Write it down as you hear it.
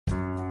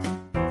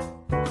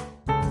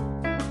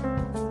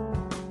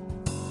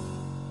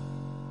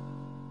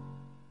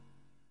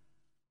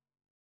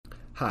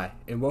Hi,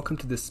 and welcome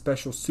to this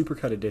special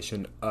supercut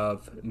edition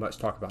of Much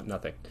Talk About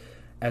Nothing.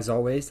 As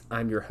always,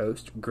 I'm your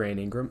host, Grant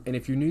Ingram, and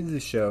if you're new to the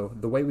show,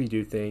 the way we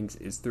do things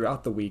is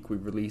throughout the week we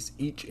release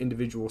each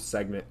individual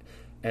segment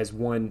as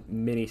one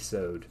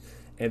mini-sode,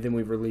 and then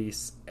we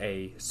release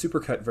a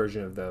supercut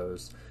version of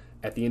those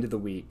at the end of the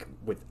week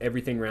with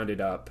everything rounded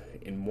up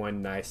in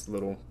one nice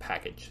little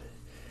package.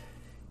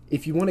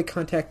 If you want to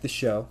contact the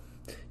show,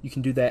 you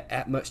can do that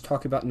at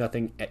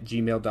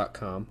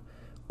muchtalkaboutnothing@gmail.com,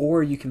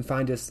 or you can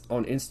find us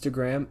on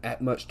Instagram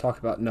at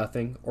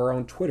muchtalkaboutnothing or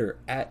on Twitter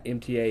at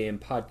MTAM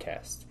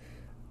Podcast.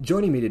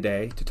 Joining me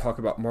today to talk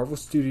about Marvel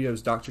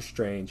Studios' Doctor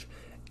Strange,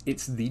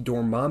 it's the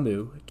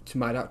Dormammu to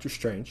my Doctor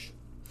Strange.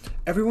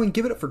 Everyone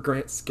give it up for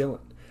Grant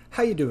Skillen.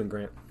 How you doing,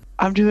 Grant?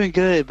 I'm doing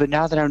good, but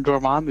now that I'm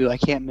Dormammu, I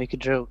can't make a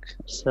joke.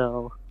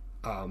 So,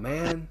 Oh,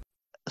 man.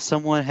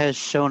 someone has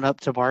shown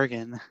up to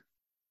bargain.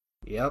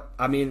 Yep,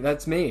 I mean,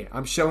 that's me.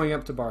 I'm showing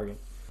up to bargain.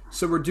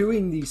 So we're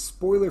doing the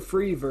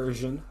spoiler-free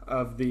version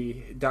of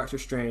the Doctor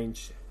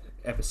Strange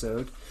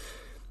episode.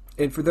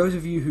 And for those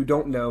of you who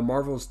don't know,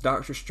 Marvel's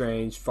Doctor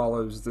Strange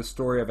follows the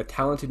story of a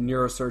talented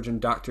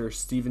neurosurgeon, Dr.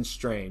 Stephen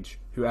Strange,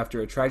 who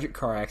after a tragic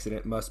car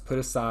accident must put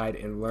aside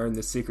and learn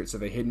the secrets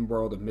of a hidden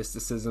world of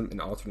mysticism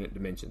and alternate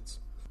dimensions.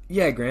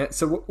 Yeah, Grant,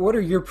 so what are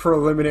your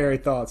preliminary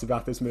thoughts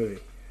about this movie?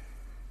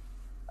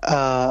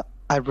 I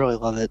really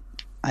love it.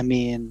 I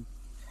mean,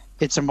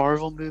 it's a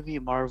Marvel movie.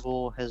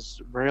 Marvel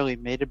has rarely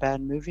made a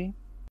bad movie.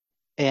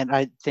 And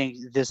I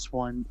think this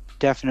one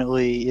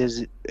definitely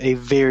is a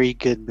very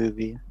good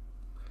movie.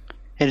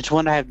 And it's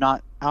one I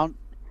can't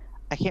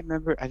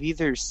remember. I've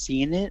either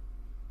seen it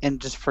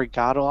and just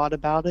forgot a lot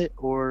about it,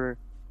 or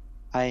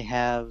I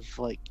have,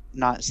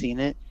 not seen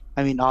it.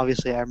 I mean,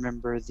 obviously, I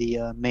remember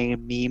the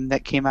main meme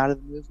that came out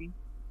of the movie.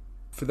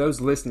 For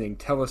those listening,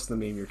 tell us the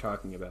meme you're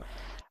talking about.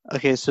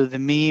 Okay, so the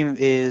meme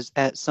is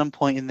at some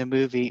point in the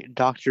movie,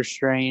 Doctor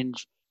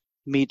Strange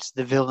meets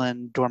the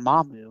villain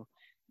Dormammu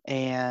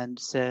and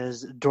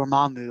says,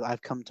 "Dormammu,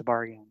 I've come to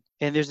bargain."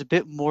 And there's a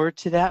bit more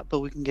to that, but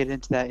we can get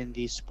into that in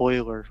the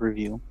spoiler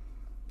review.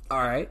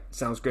 All right,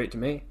 sounds great to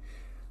me.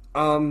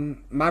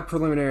 My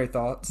preliminary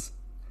thoughts.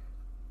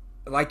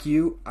 Like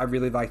you, I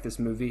really like this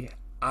movie.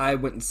 I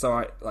went and saw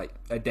it like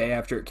a day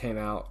after it came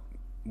out,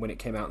 when it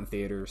came out in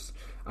theaters.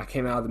 I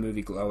came out of the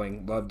movie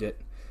glowing, loved it.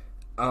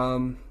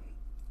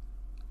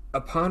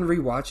 Upon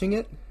rewatching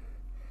it,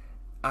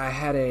 I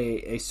had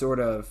a sort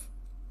of...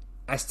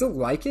 I still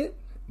like it,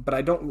 but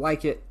I don't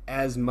like it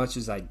as much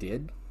as I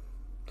did.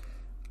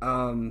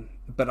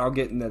 But I'll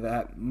get into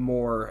that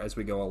more as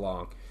we go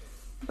along.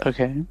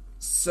 Okay.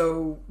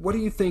 So, what do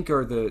you think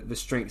are the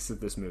strengths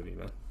of this movie,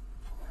 man?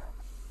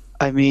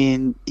 I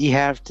mean,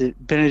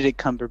 Benedict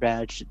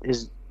Cumberbatch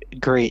is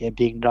great at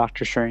being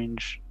Doctor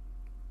Strange.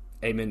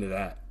 Amen to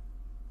that.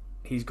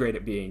 He's great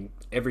at being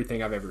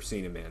everything I've ever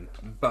seen him in,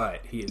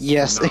 but he is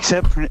Yes,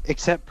 phenomenal.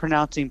 except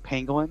pronouncing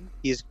penguin,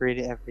 he's great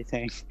at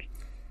everything.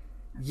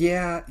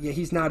 Yeah,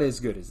 he's not as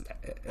good as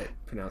at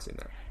pronouncing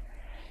that.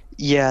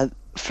 Yeah,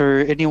 for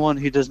anyone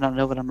who does not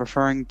know what I'm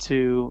referring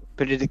to,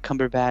 Benedict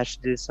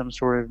Cumberbatch did some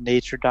sort of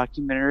nature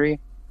documentary,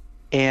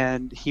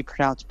 and he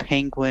pronounced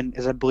penguin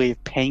as, I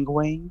believe,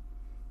 penguin.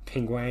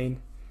 Penguin.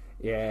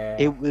 Yeah.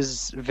 It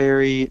was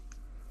very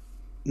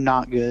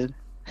not good.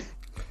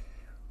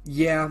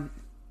 Yeah,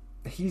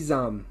 he's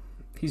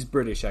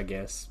British, I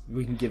guess.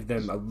 We can give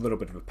them a little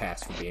bit of a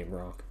pass for being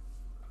wrong.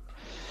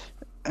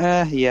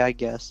 Yeah, I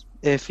guess.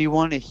 If you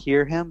want to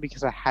hear him,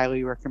 because I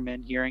highly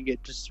recommend hearing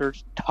it, just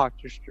search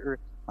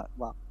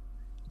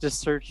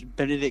just search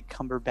Benedict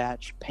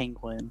Cumberbatch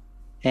penguin,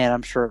 and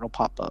I'm sure it'll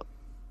pop up.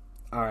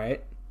 All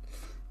right.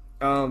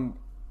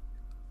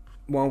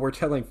 While we're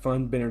telling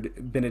fun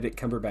Benedict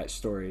Cumberbatch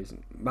stories,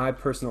 my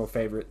personal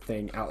favorite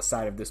thing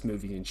outside of this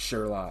movie is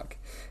Sherlock.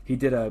 He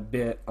did a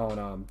bit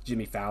on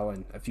Jimmy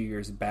Fallon a few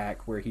years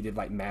back where he did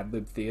like Mad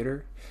Lib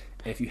Theater.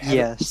 And if you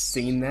haven't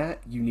seen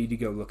that, you need to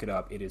go look it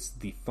up. It is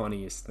the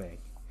funniest thing.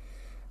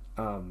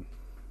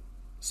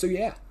 So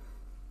yeah.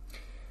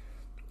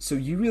 So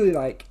you really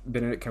like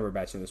Benedict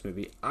Cumberbatch in this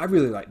movie. I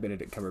really like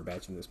Benedict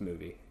Cumberbatch in this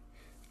movie.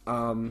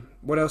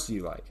 What else do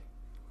you like?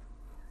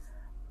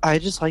 I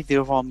just like the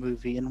overall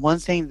movie, and one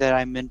thing that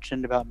I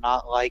mentioned about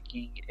not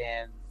liking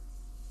in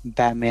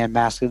Batman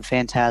Mask of the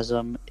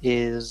Phantasm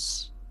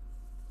is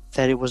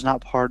that it was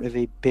not part of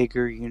a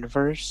bigger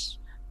universe.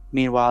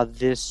 Meanwhile,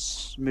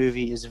 this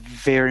movie is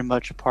very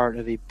much a part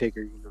of a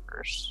bigger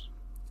universe.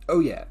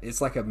 Oh yeah,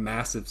 it's like a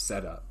massive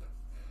setup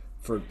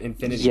for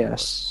Infinity War.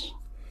 Yes.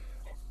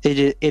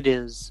 It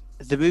is.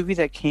 The movie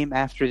that came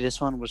after this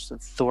one was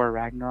Thor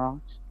Ragnarok.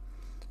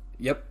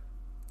 Yep.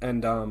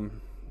 And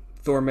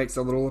Thor makes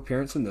a little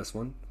appearance in this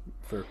one,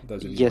 for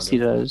those of you Yes, he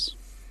does.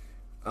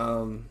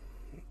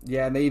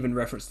 Yeah, and they even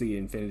reference the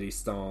Infinity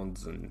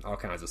Stones and all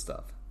kinds of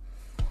stuff.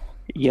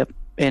 Yep.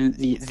 And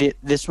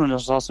this one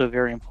is also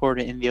very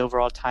important in the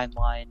overall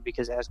timeline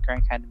because, as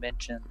Grant kind of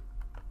mentioned,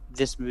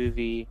 this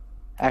movie...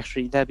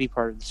 Actually, that'd be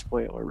part of the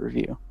spoiler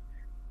review.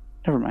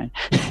 Never mind.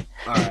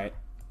 All right.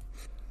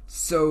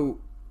 So,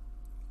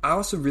 I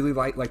also really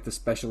like the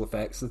special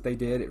effects that they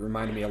did. It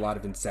reminded me a lot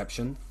of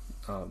Inception.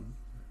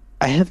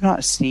 I have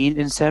not seen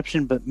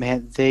Inception, but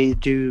man, they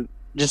do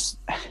just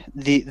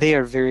they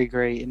are very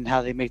great in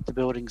how they make the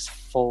buildings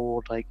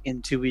fold like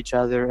into each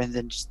other, and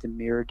then just the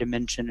mirror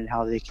dimension and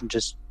how they can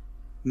just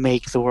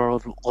make the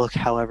world look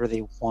however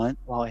they want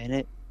while in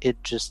it.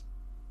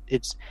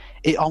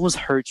 It almost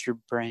hurts your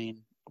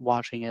brain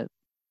watching it,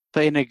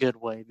 but in a good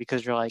way,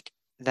 because you're like,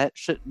 that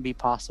shouldn't be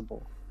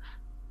possible.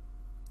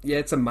 Yeah,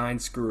 it's a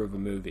mind screw of a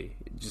movie.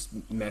 It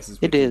just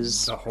messes with It you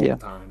is, the whole yeah.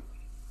 time.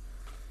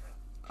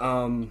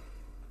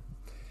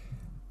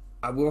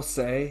 I will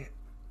say,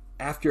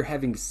 after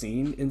having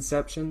seen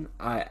Inception,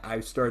 I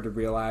started to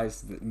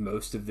realize that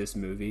most of this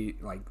movie,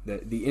 like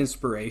the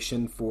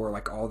inspiration for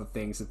like all the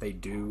things that they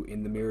do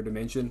in the mirror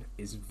dimension,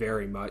 is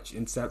very much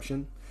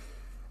Inception.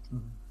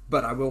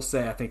 But I will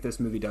say, I think this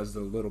movie does it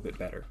a little bit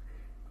better.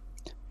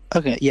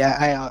 Okay, yeah,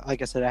 I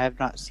like I said, I have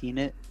not seen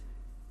it,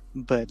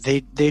 but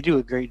they do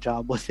a great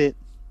job with it.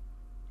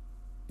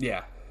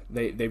 Yeah,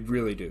 they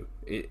really do.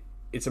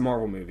 It's a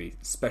Marvel movie.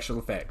 Special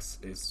effects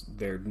is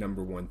their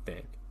number one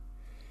thing.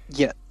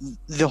 Yeah,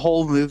 the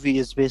whole movie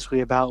is basically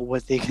about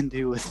what they can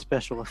do with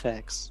special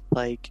effects.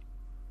 Like,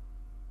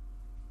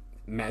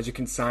 Magic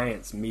and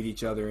science meet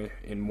each other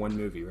in one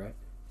movie, right?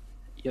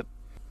 yep.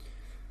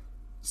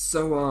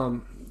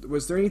 So,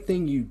 was there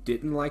anything you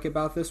didn't like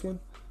about this one?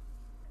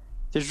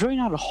 There's really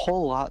not a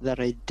whole lot that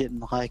I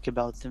didn't like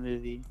about the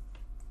movie.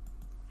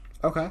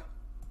 Okay.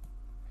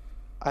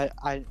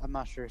 I'm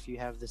not sure if you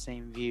have the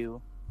same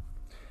view,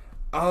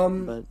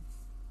 Um, but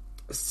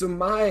so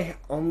my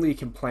only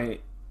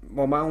complaint,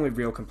 well, my only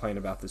real complaint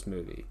about this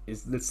movie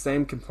is the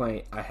same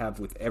complaint I have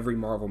with every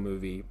Marvel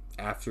movie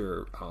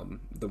after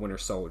The Winter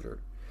Soldier.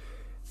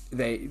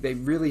 They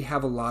really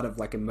have a lot of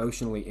like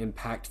emotionally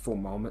impactful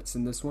moments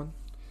in this one,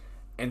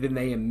 and then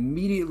they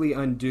immediately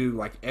undo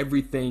like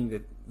everything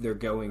that they're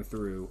going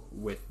through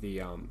with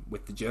the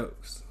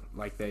jokes.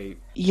 Like they,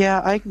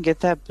 yeah, I can get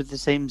that. But at the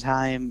same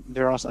time,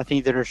 I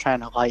think they're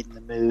trying to lighten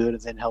the mood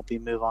and then help you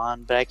move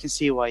on. But I can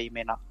see why you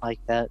may not like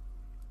that.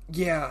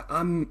 yeah,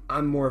 I'm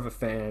more of a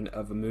fan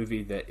of a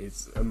movie that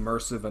is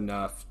immersive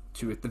enough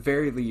to, at the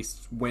very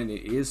least, when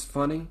it is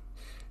funny,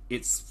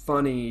 it's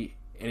funny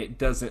and it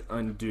doesn't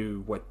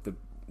undo what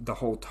the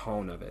whole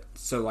tone of it.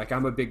 So like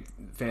I'm a big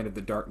fan of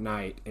The Dark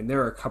Knight, and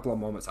there are a couple of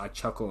moments I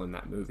chuckle in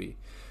that movie,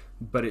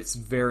 but it's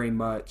very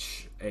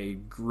much a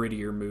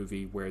grittier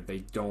movie where they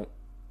don't,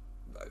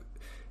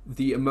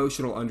 the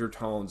emotional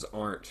undertones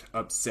aren't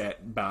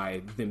upset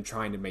by them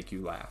trying to make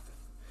you laugh.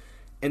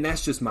 And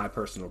that's just my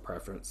personal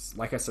preference.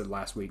 Like I said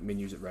last week,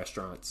 menus at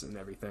restaurants and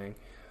everything.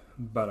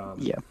 But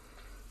Yeah.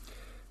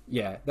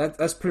 yeah,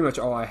 that's pretty much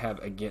all I have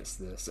against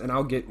this. And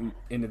I'll get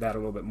into that a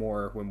little bit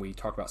more when we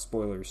talk about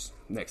spoilers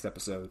next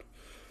episode.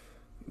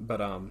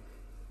 But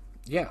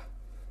yeah.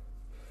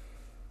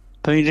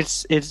 I mean,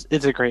 it's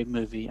a great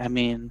movie. I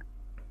mean,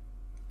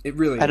 It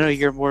really I know is.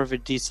 you're more of a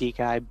DC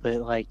guy,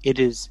 but like, it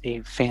is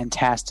a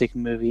fantastic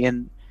movie,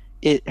 and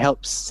it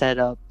helps set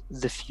up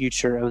the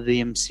future of the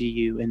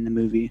MCU in the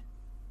movie.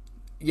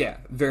 Yeah,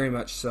 very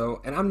much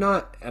so. And I'm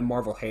not a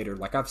Marvel hater.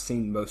 Like, I've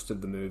seen most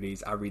of the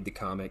movies. I read the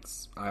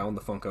comics. I own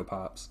the Funko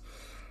Pops.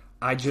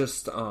 I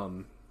just,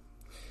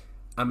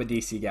 I'm a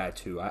DC guy,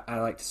 too. I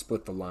like to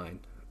split the line.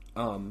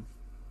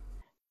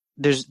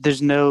 There's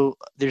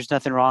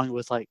nothing wrong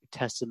with like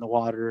testing the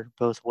water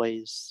both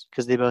ways,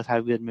 because they both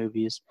have good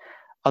movies.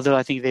 Although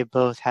I think they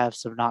both have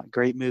some not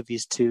great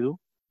movies too.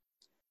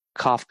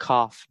 Cough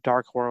cough,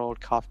 Dark World,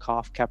 cough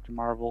cough, Captain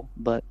Marvel,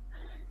 but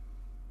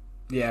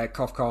Yeah,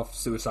 cough cough,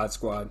 Suicide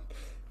Squad.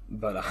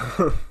 But,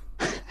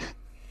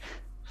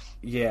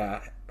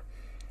 yeah.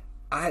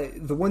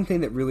 The one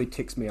thing that really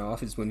ticks me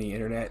off is when the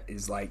internet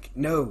is like,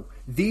 no,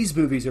 these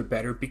movies are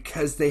better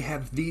because they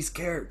have these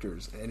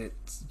characters, and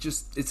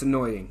it's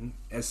annoying.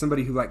 As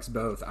somebody who likes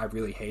both, I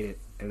really hate it,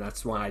 and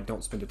that's why I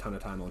don't spend a ton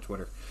of time on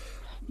Twitter.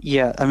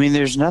 yeah, I mean,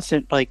 there's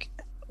nothing like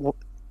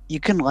you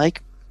can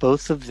like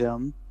both of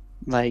them.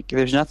 Like,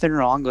 there's nothing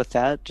wrong with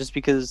that. Just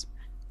because,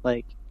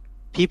 like,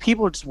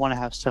 people just want to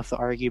have stuff to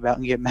argue about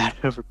and get mad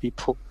over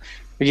people,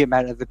 or get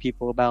mad at the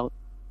people about.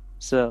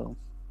 So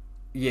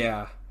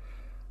Yeah,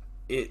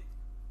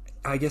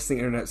 I guess the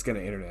internet's gonna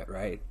internet,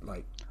 right?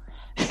 Like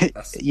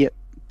that's yeah,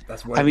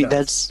 that's what I it mean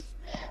does.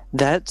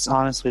 that's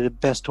honestly the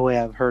best way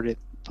I've heard it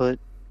put.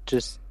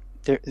 Just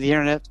the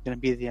internet's gonna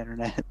be the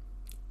internet.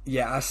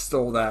 Yeah, I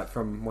stole that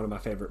from one of my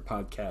favorite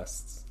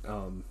podcasts,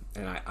 and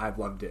I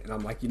loved it. And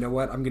I'm like, you know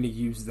what? I'm gonna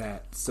use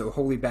that. So,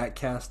 Holy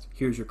Backcast,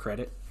 here's your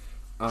credit.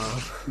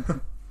 Um,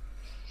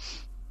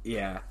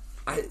 yeah,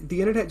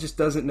 the internet just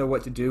doesn't know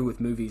what to do with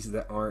movies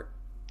that aren't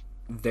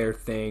their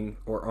thing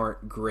or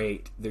aren't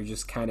great. They're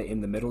just kind of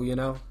in the middle, you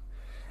know.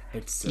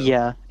 It's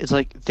Yeah, it's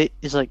like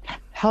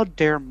how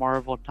dare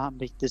Marvel not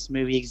make this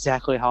movie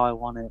exactly how I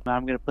want it?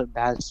 I'm gonna put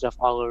bad stuff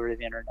all over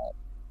the internet.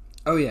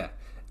 Oh yeah,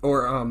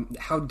 or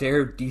how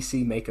dare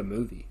DC make a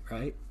movie,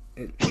 right?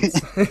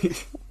 It's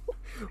like,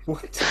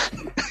 what?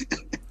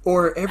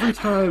 Or every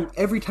time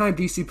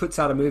DC puts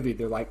out a movie,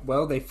 they're like,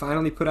 well, they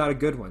finally put out a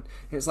good one.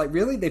 And it's like,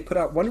 really? They put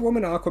out Wonder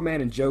Woman,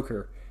 Aquaman, and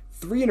Joker.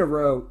 3 in a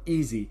row,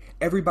 easy.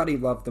 Everybody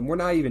loved them. We're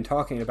not even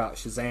talking about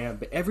Shazam,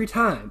 but every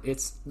time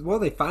it's, well,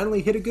 they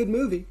finally hit a good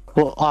movie.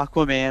 Well,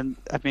 Aquaman,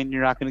 I mean,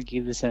 you're not going to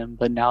give this him,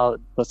 but now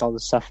with all the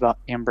stuff about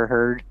Amber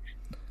Heard.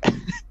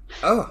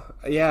 Oh,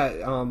 yeah,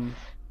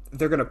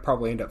 they're going to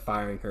probably end up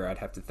firing her, I'd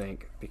have to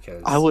think,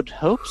 because... I would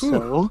hope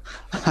so.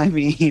 I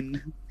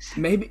mean...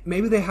 Maybe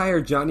they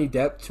hire Johnny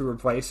Depp to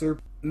replace her.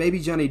 Maybe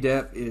Johnny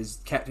Depp is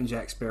Captain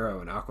Jack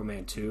Sparrow in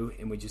Aquaman 2,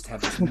 and we just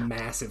have this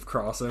massive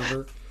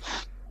crossover.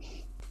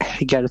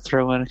 You got to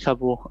throw in a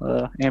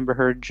couple Amber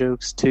Heard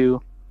jokes,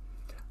 too.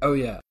 Oh,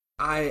 yeah.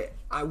 I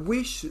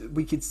wish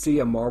we could see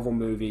a Marvel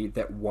movie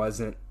that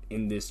wasn't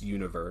in this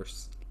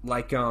universe.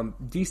 Like,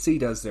 DC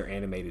does their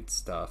animated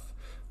stuff,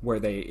 where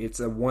it's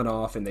a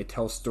one-off and they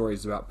tell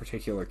stories about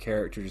particular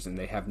characters and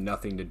they have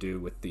nothing to do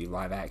with the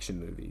live-action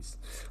movies.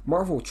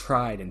 Marvel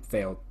tried and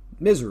failed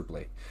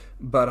miserably,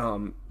 but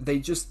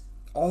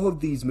all of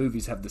these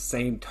movies have the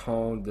same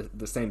tone,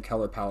 the same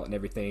color palette and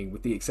everything,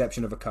 with the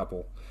exception of a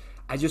couple.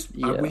 I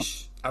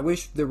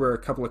wish there were a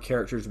couple of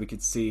characters we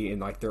could see in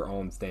like their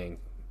own thing,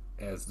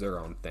 as their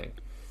own thing.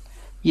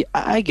 Yeah,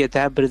 I get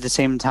that, but at the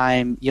same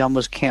time, you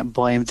almost can't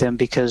blame them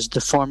because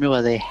the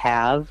formula they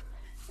have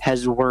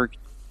has worked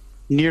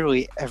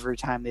nearly every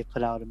time they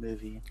put out a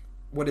movie.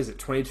 What is it,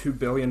 $22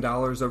 billion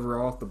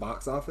overall at the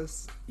box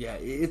office? Yeah,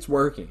 it's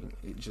working.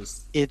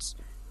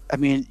 I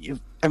mean,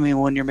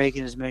 when you're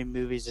making as many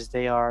movies as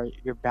they are,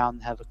 you're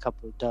bound to have a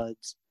couple of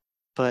duds.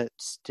 But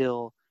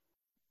still,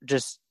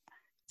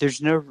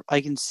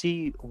 I can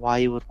see why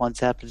you would want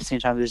that, but at the same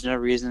time, there's no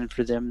reason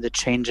for them to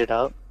change it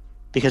up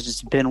because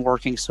it's been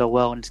working so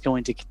well and it's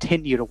going to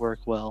continue to work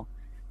well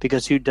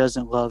because who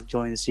doesn't love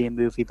going to see a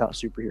movie about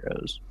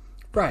superheroes?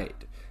 Right.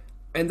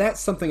 And that's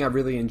something I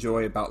really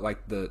enjoy about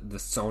like the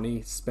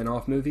Sony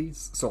spin-off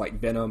movies. So like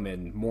Venom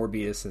and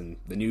Morbius and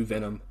the new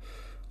Venom.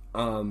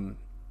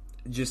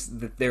 Just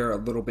that they're a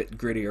little bit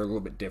grittier, a little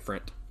bit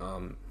different.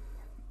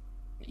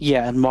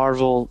 Yeah, and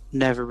Marvel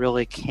never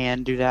really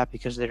can do that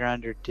because they're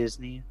under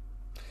Disney.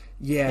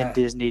 Yeah. And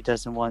Disney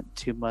doesn't want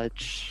too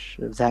much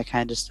of that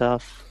kind of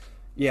stuff.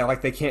 Yeah,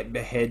 like they can't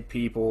behead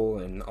people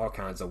and all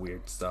kinds of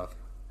weird stuff.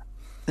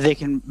 They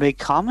can make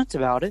comments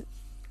about it.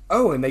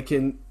 Oh, and it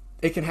can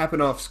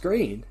happen off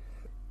screen.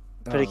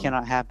 But it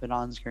cannot happen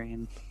on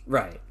screen.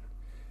 Right.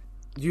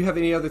 Do you have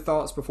any other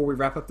thoughts before we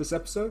wrap up this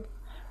episode?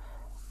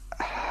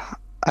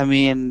 I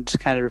mean, just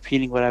kind of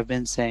repeating what I've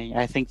been saying,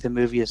 I think the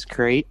movie is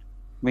great.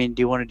 I mean,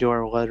 do you want to do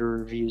our letter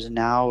reviews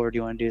now, or do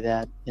you want to do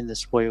that in the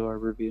spoiler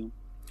review?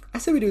 I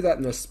say we do that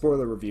in the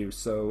spoiler review.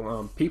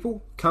 So,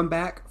 people, come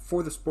back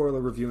for the spoiler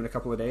review in a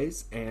couple of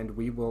days, and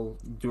we will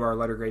do our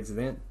letter grades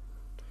then.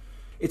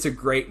 It's a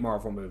great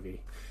Marvel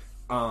movie.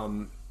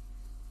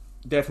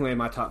 Definitely in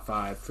my top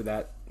 5 for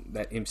that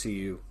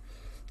MCU.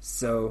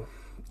 So,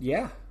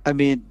 yeah. I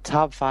mean,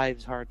 top 5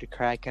 is hard to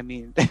crack. I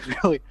mean,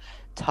 really,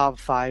 top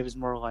 5 is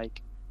more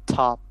like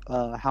top...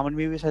 how many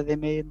movies have they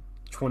made?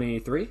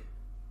 23?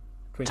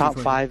 Top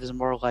 5 is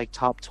more like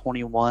top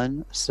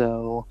 21,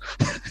 so...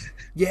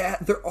 Yeah,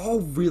 they're all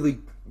really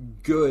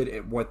good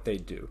at what they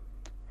do.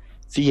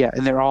 Yeah,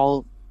 and they're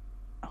all...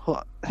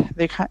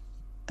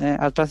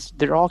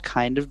 They're all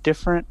kind of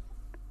different.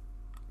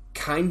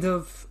 Kind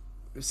of...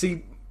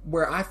 See,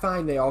 where I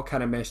find they all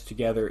kind of mesh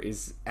together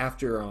is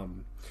after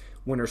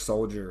Winter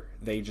Soldier,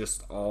 they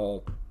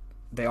all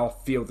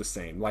feel the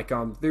same. Like,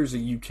 there's a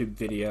YouTube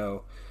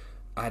video...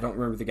 I don't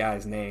remember the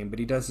guy's name, but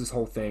he does this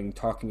whole thing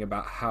talking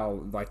about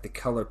how like the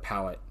color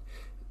palette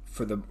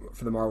for the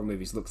Marvel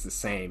movies looks the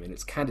same, and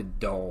it's kind of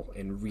dull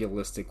and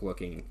realistic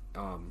looking.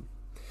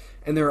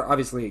 And there are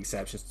obviously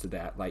exceptions to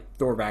that, like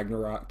Thor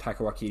Ragnarok. Taika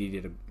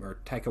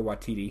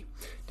Waititi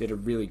did a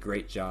really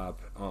great job.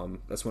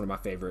 That's one of my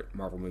favorite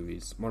Marvel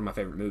movies. One of my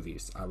favorite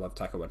movies. I love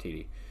Taika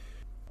Waititi.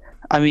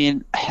 I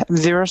mean,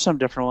 there are some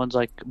different ones,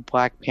 like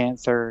Black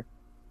Panther.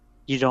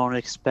 You don't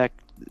expect.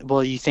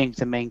 Well, you think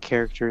the main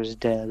character is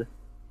dead.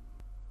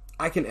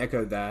 I can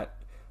echo that.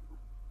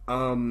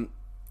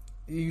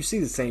 You see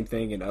the same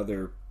thing in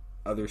other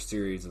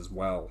series as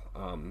well,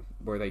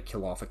 where they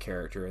kill off a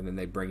character and then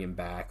they bring him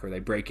back, or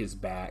they break his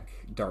back.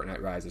 Dark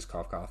Knight Rises,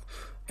 cough cough,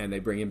 and they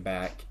bring him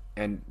back,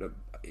 and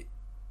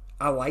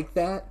I like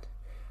that.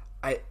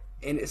 And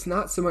it's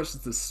not so much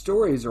that the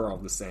stories are all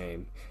the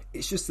same;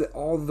 it's just that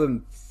all of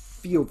them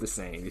feel the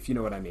same. If you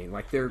know what I mean,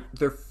 like they're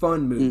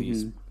fun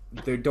movies. Mm-hmm.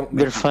 They don't.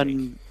 They're fun.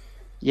 Think.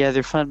 Yeah,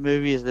 they're fun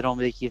movies that don't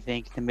make you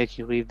think. They make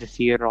you leave the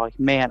theater like,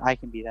 man, I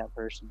can be that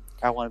person.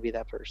 I want to be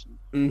that person.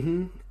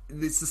 Mm-hmm.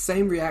 It's the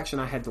same reaction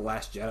I had to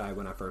Last Jedi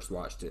when I first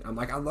watched it. I'm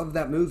like, I love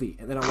that movie.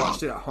 And then I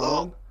watched it at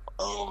home.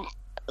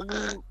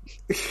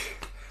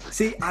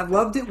 See, I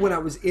loved it when I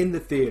was in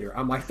the theater.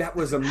 I'm like, that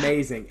was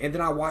amazing. And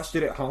then I watched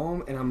it at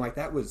home, and I'm like,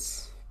 that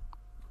was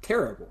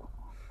terrible.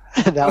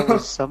 That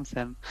was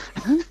something.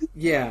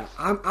 Yeah,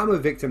 I'm a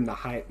victim to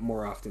hype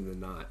more often than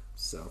not.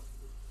 So...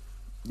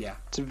 yeah.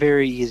 It's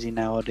very easy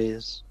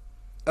nowadays.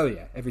 Oh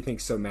yeah,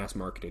 everything's so mass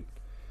marketed.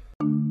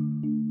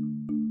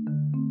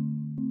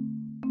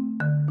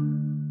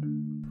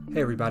 Hey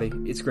everybody,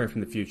 it's Grant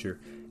from the future.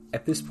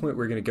 At this point,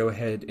 we're going to go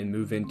ahead and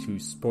move into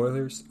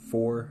spoilers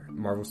for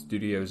Marvel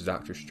Studios'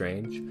 Doctor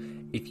Strange.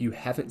 If you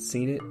haven't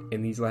seen it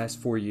in these last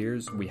 4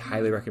 years, we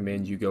highly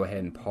recommend you go ahead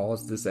and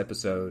pause this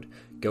episode,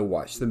 go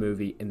watch the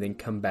movie, and then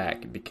come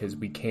back because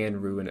we can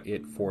ruin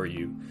it for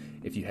you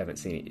if you haven't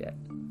seen it yet.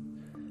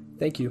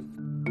 Thank you.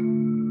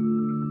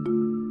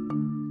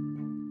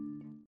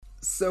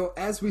 So,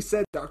 as we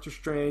said, Doctor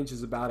Strange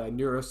is about a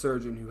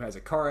neurosurgeon who has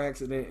a car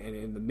accident, and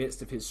in the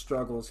midst of his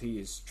struggles, he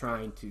is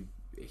trying to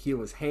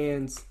heal his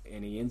hands,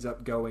 and he ends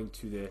up going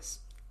to this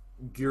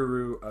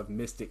guru of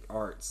mystic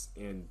arts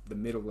in the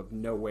middle of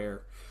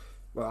nowhere.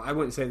 Well, I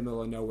wouldn't say the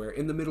middle of nowhere,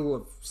 in the middle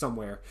of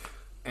somewhere.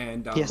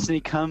 And yes, and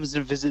he comes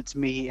and visits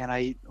me, and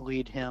I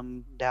lead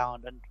him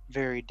down a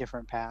very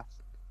different path,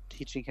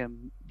 teaching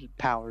him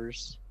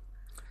powers.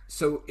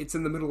 So, it's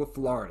in the middle of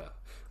Florida.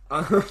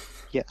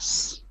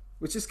 Yes.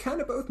 Which is kind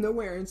of both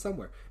nowhere and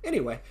somewhere.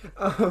 Anyway,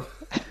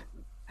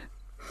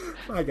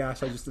 my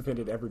gosh, I just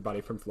offended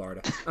everybody from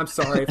Florida. I'm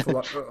sorry,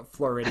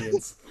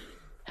 Floridians.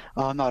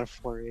 Oh, I'm not a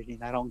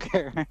Floridian. I don't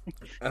care.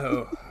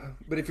 Oh,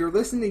 but if you're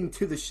listening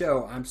to the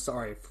show, I'm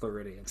sorry,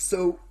 Floridians.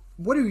 So,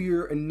 what are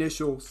your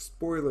initial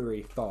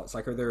spoilery thoughts?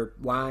 Like, are there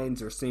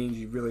lines or scenes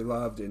you really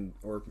loved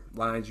or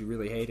lines you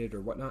really hated or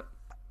whatnot?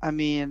 I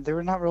mean, there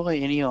were not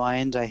really any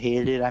lines I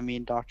hated. I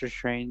mean, Doctor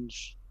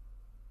Strange,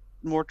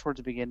 more towards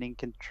the beginning,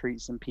 can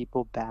treat some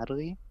people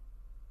badly.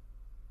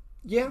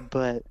 Yeah.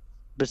 But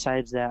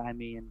besides that, I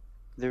mean,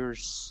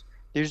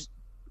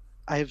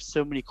 I have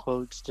so many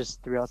quotes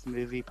just throughout the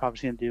movie.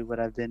 Probably gonna do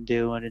what I've been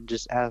doing, and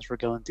just as we're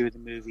going through the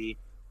movie,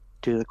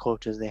 do the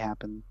quotes as they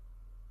happen.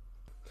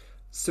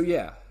 So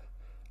yeah,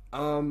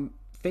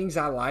 things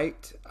I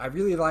liked. I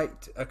really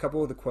liked a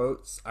couple of the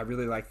quotes. I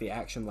really liked the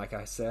action, like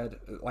I said.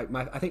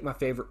 I think my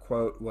favorite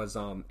quote was,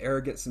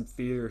 "Arrogance and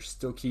fear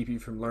still keep you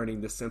from learning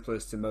the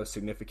simplest and most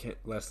significant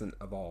lesson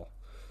of all.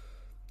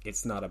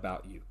 It's not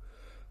about you."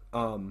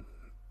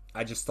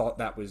 I just thought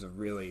that was a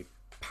really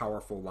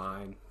powerful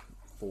line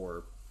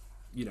for,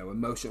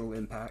 emotional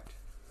impact.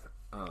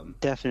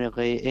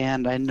 Definitely,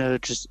 and I know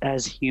just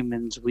as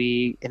humans,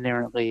 we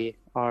inherently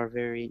are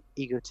very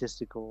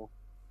egotistical,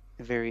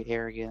 very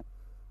arrogant,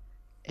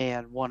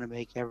 and want to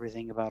make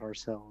everything about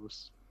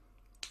ourselves.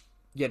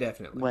 Yeah,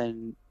 definitely.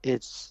 When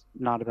it's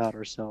not about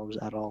ourselves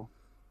at all.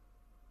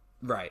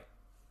 Right.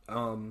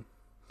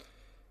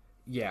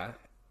 Yeah.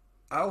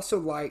 I also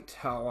liked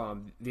how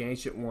the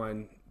Ancient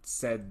One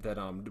said that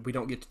we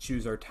don't get to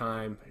choose our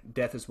time.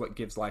 Death is what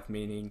gives life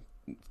meaning.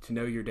 To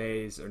know your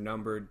days are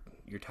numbered,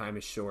 your time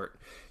is short.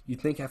 You'd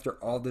think after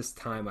all this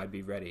time I'd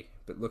be ready,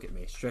 but look at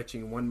me,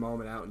 stretching one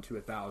moment out into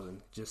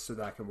 1,000 just so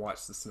that I can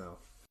watch the snow.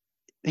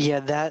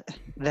 Yeah,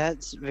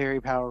 that's very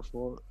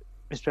powerful,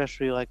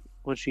 especially like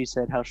what she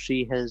said, how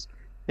she has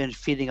been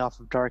feeding off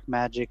of dark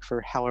magic for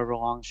however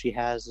long she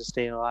has to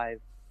stay alive,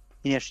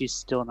 and yet she's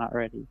still not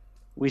ready.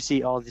 We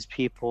see all these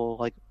people,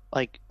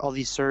 like all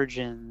these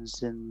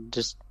surgeons and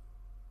just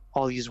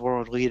all these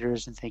world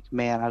leaders, and think,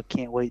 man, I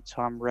can't wait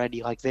till I'm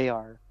ready like they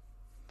are.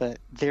 But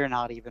they're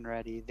not even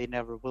ready. They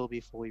never will be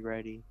fully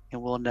ready,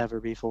 and will never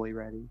be fully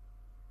ready.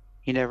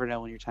 You never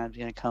know when your time's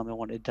going to come, and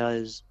when it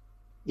does,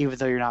 even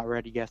though you're not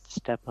ready, you have to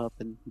step up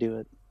and do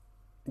it.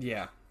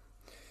 Yeah.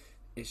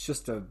 It's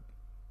just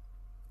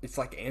it's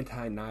like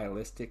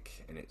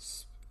anti-nihilistic, and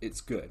it's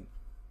good.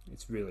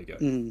 It's really good.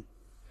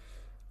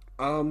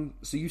 Mm.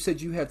 So you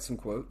said you had some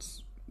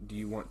quotes. Do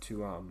you want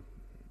to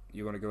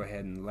go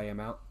ahead and lay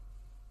them out?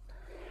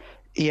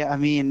 Yeah, I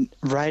mean,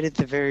 right at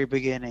the very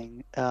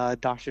beginning,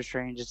 Doctor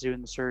Strange is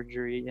doing the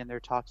surgery, and they're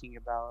talking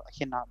about, I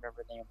cannot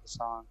remember the name of the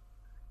song.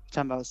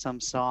 They're talking about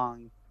some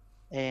song,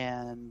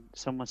 and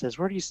someone says,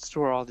 "Where do you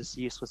store all this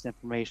useless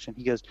information?"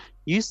 He goes,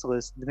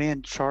 "Useless? The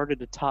man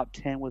charted a top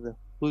 10 with a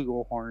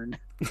flugelhorn."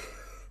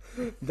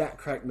 That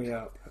cracked me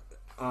up.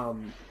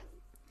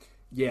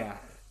 Yeah,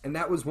 and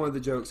that was one of the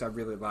jokes I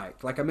really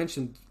liked. Like I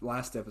mentioned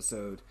last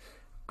episode,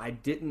 I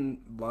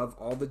didn't love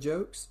all the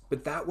jokes,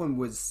 but that one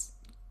was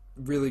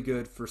really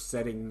good for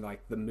setting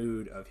like the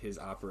mood of his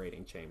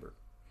operating chamber.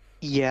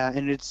 Yeah,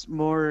 and it's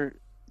more,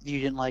 you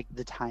didn't like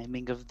the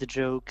timing of the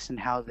jokes and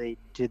how they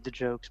did the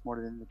jokes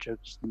more than the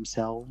jokes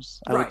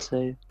themselves, I would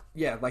say.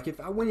 Yeah, like if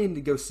I went in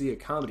to go see a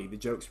comedy, the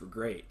jokes were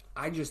great.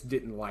 I just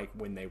didn't like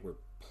when they were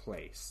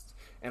placed.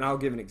 And I'll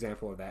give an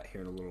example of that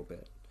here in a little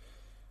bit.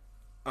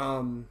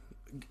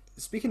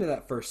 Speaking of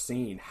that first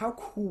scene, how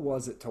cool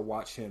was it to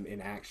watch him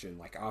in action,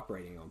 like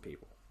operating on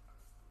people?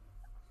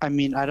 I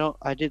mean,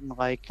 I didn't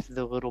like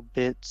the little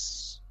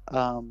bits,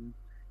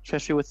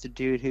 especially with the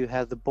dude who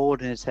had the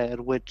bullet in his head,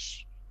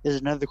 which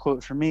is another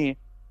quote for me,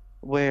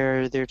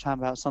 where they're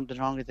talking about something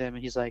wrong with him,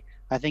 and he's like,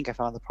 "I think I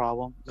found the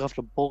problem. He left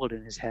a bullet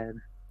in his head."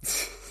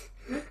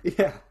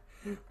 Yeah.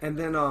 And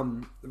then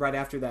right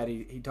after that,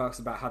 he talks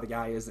about how the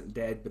guy isn't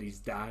dead, but he's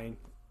dying,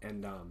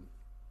 and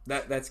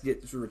that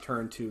gets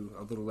returned to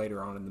a little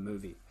later on in the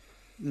movie.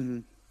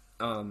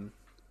 Mm-hmm.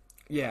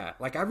 Yeah,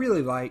 like I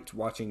really liked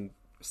watching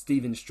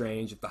Stephen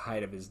Strange at the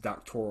height of his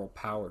doctoral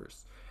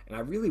powers, and I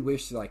really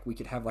wish like we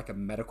could have like a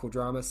medical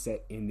drama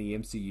set in the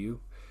MCU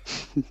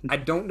I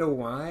don't know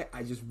why.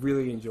 I just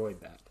really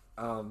enjoyed that.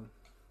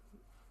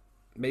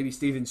 Maybe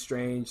Stephen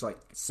Strange, like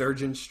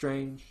Surgeon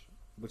Strange,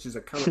 which is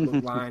a comic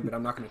book line, but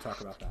I'm not going to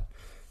talk about that.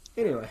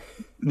 Anyway.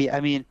 Yeah,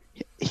 I mean,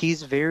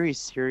 he's very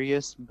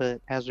serious,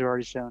 but as we've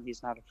already shown,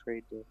 he's not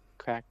afraid to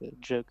crack a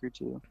joke or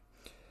two.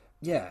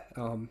 Yeah.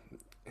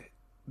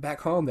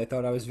 Back home, they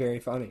thought I was very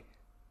funny.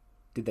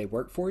 Did they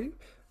work for you?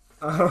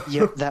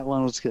 Yep, that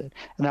one was good.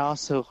 And I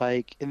also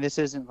like, and this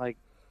isn't like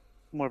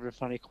more of a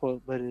funny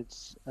quote, but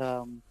it's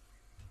when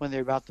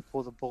they're about to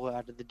pull the bullet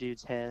out of the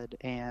dude's head,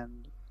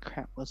 and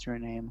crap, what's her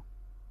name?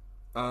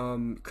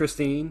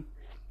 Christine.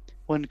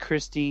 When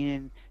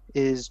Christine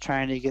is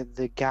trying to get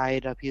the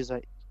guide up, he's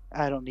like,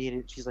 I don't need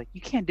it. She's like, you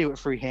can't do it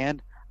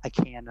freehand. I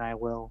can and I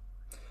will.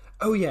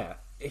 Oh yeah,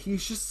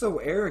 he's just so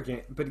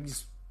arrogant, but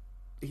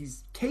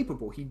he's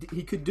capable. He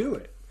could do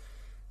it,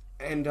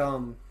 and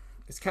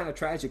it's kind of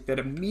tragic that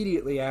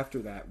immediately after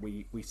that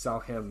we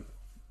saw him,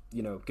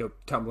 go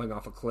tumbling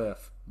off a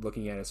cliff,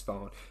 looking at his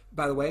phone.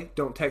 By the way,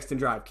 don't text and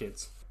drive,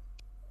 kids.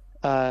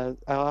 I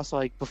also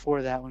like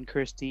before that when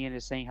Christine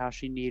is saying how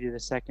she needed a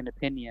second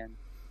opinion,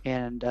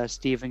 and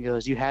Steven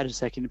goes, "You had a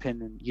second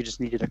opinion. You just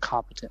needed a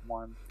competent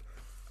one."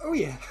 Oh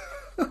yeah.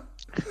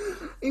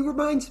 It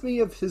reminds me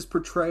of his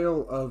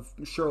portrayal of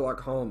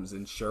Sherlock Holmes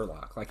in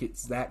Sherlock. Like,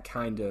 it's that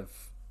kind of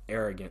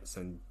arrogance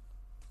and,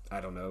 I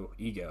don't know,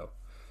 ego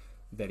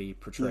that he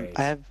portrays.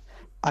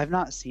 I've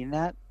not seen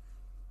that.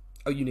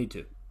 Oh, you need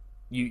to.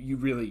 You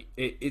really,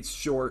 it's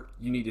short.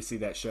 You need to see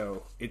that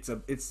show.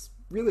 It's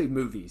really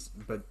movies,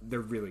 but they're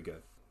really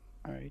good.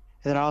 All right. And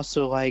then I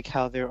also like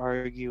how they're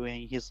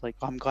arguing. He's like,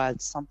 I'm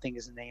glad something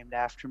is named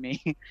after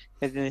me. And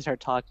then they start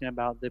talking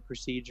about the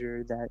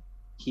procedure that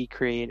he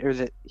created, or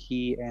that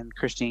he and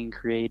Christine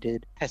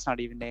created. That's not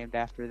even named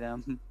after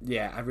them.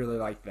 Yeah, I really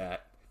like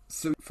that.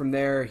 So from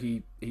there,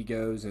 he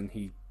goes and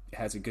he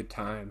has a good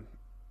time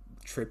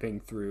tripping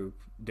through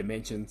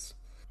dimensions.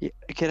 Yeah,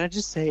 can I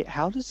just say,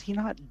 how does he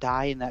not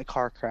die in that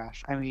car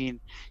crash? I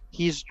mean,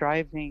 he's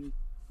driving,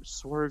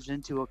 swerves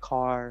into a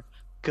car,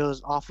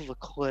 goes off of a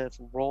cliff,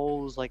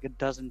 rolls like a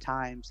dozen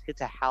times, hits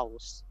a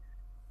house,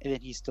 and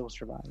then he still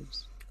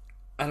survives.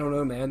 I don't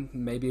know, man.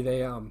 Maybe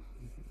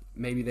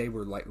they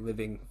were like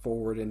living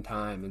forward in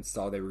time and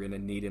saw they were going to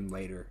need him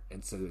later,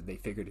 and so they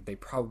figured they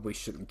probably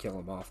shouldn't kill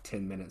him off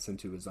 10 minutes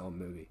into his own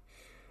movie.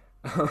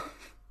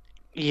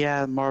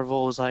 Yeah,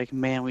 Marvel was like,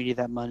 man, we need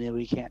that money.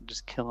 We can't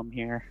just kill him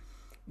here.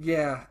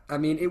 Yeah, I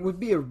mean, it would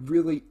be a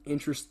really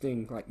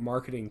interesting like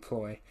marketing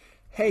ploy.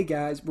 Hey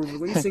guys, we're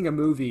releasing a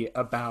movie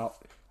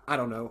about, I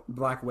don't know,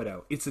 Black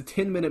Widow. It's a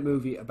 10-minute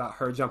movie about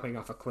her jumping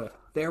off a cliff.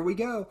 There we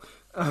go.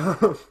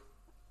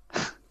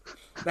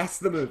 That's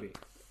the movie.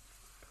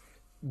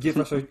 Give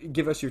us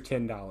your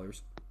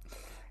 $10.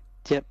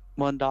 Yep,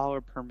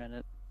 $1 per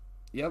minute.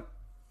 Yep.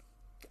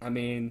 I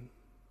mean,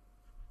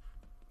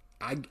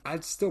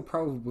 I'd still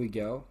probably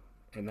go,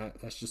 and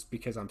that's just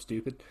because I'm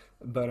stupid.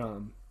 But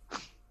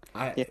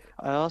I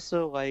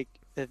also like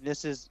that.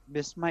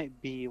 This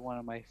might be one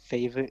of my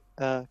favorite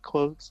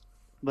quotes,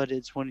 but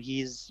it's when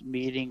he's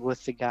meeting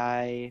with the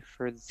guy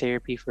for the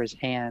therapy for his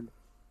hand.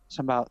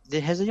 Something about,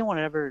 has anyone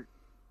ever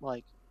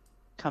like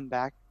come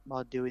back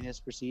while doing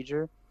this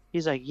procedure?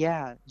 He's like,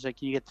 yeah. He's like,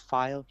 can you get the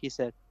file? He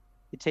said,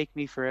 it'd take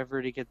me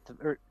forever to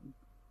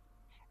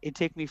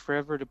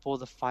pull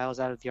the files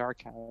out of the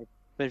archive,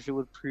 but if it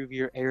would prove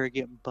you're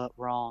arrogant but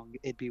wrong,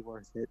 it'd be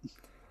worth it.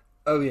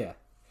 Oh yeah.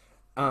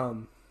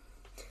 And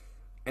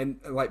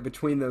like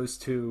between those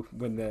two,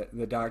 when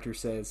the doctor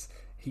says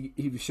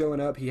he was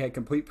showing up, he had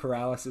complete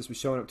paralysis, was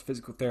showing up to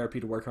physical therapy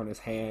to work on his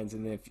hands,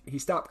 and then he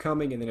stopped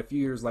coming, and then a few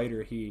years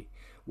later he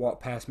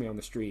walked past me on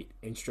the street,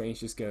 and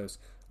Strange just goes,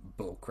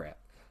 bull crap.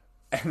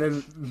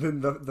 And then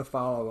the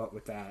follow up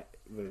with that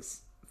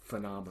was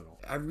phenomenal.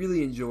 I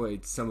really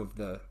enjoyed some of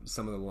the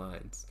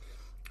lines.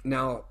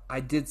 Now,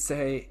 I did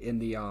say in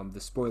the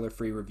spoiler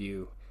free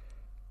review,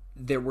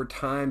 there were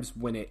times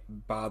when it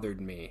bothered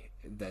me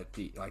that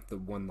the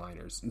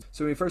one-liners.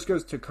 So when he first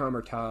goes to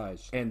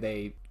Kamar-Taj and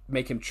they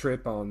make him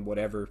trip on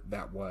whatever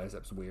that was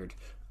weird.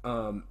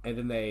 And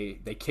then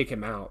they kick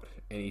him out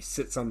and he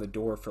sits on the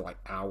door for like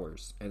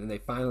hours, and then they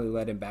finally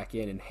let him back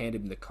in and hand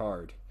him the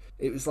card.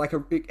 It was like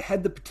it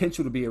had the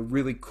potential to be a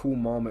really cool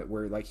moment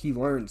where like he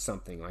learned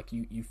something, like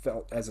you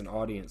felt as an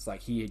audience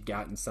like he had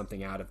gotten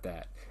something out of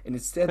that, and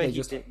instead but they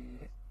just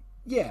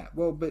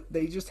but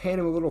they just hand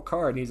him a little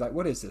card and he's like,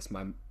 what is this,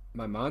 my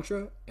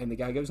mantra? And the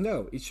guy goes,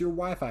 no, it's your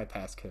Wi-Fi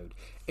passcode,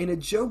 and a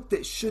joke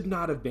that should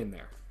not have been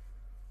there.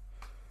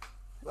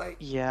 Like,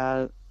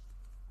 yeah,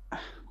 I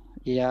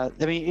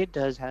mean, it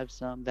does have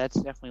some. That's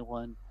definitely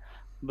one,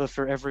 but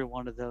for every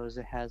one of those,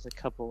 it has a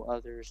couple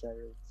others that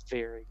are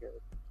very good.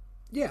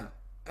 Yeah,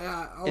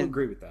 I'll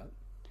agree with that.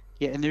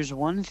 Yeah, and there's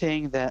one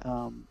thing that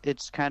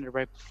it's kind of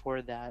right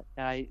before that,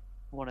 and I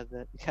thought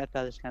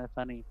it was kind of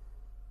funny.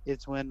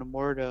 It's when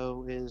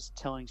Mordo is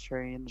telling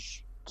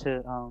Strange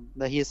to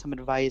that he has some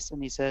advice,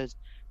 and he says,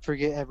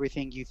 "Forget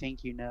everything you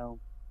think you know."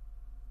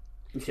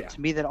 Yeah. To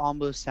me, that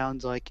almost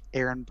sounds like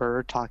Aaron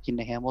Burr talking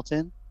to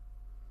Hamilton.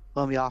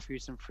 Let me offer you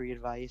some free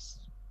advice.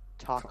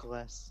 Talk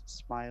less,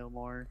 smile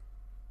more.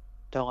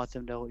 Don't let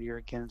them know what you're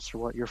against or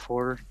what you're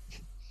for.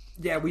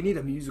 Yeah, we need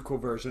a musical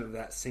version of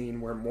that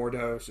scene where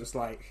Mordo's just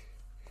like,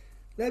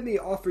 let me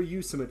offer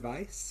you some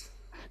advice.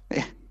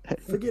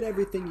 Forget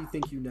everything you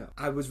think you know.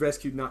 I was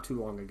rescued not too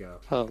long ago.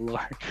 Oh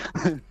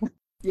Lord.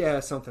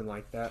 Yeah, something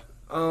like that.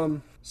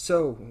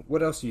 So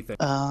what else do you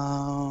think?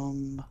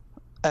 I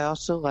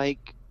also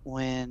like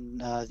when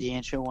the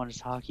Ancient One is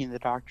talking to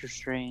Doctor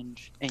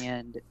Strange,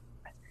 and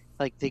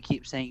like they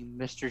keep saying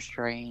Mr.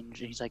 Strange,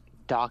 and he's like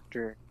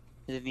Doctor,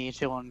 and then the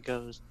Ancient One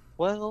goes,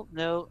 "Well,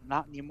 no,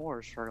 not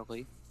anymore,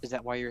 Shirley. Is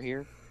that why you're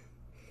here?"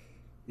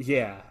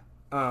 Yeah,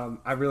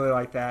 I really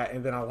like that,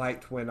 and then I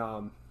liked when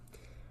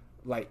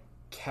like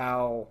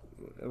Cal,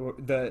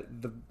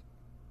 the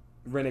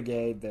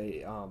renegade,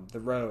 the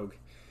rogue,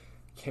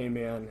 came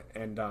in,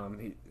 and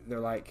they're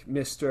like,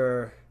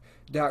 Mr.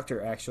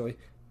 Doctor, actually,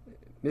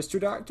 Mr.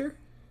 Doctor.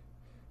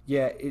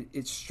 Yeah,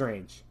 it's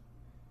strange.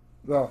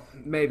 Well,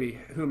 maybe.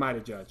 Who am I to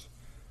judge?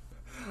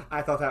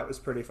 I thought that was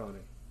pretty funny.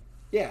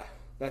 Yeah,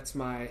 that's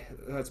my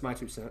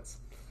 2 cents.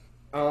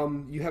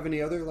 You have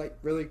any other like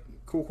really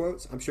cool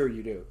quotes? I'm sure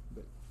you do,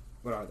 but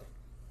what are they?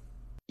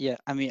 Yeah,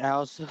 I mean, I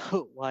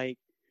also like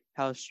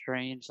how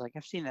Strange, like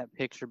I've seen that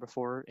picture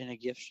before in a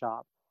gift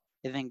shop,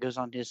 and then goes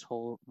on his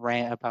whole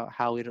rant about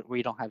how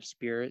we don't have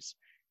spirits,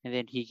 and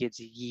then he gets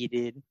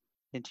yeeted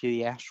into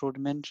the astral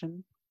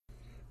dimension.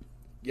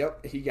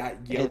 Yep, he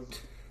got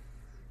yoked.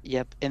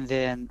 Yep, and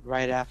then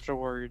right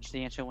afterwards,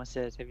 the Ancient One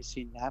says, "Have you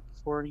seen that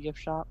before in a gift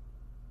shop?"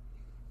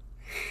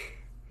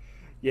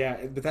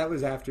 Yeah, but that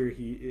was after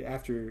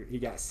he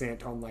got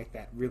sent on like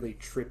that really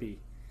trippy,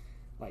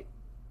 like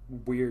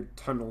weird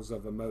tunnels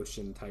of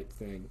emotion type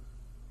thing.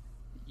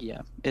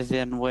 Yeah, and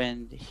then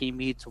when he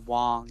meets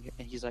Wong,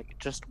 and he's like,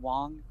 "Just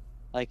Wong,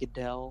 like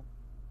Adele,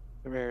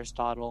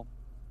 Aristotle,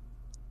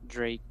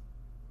 Drake,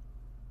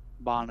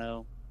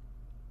 Bono,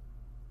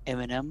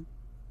 Eminem."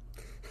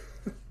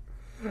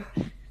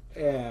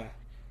 Yeah.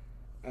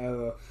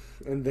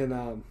 And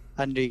then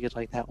I knew you'd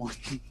like that one.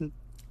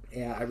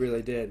 yeah, I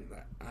really did.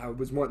 I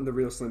was wanting the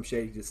real Slim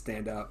Shady to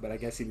stand up, but I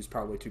guess he was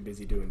probably too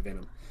busy doing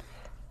Venom.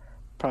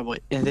 Probably.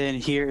 And then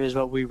here is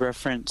what we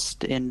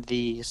referenced in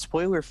the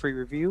spoiler-free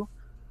review,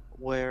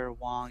 where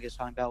Wong is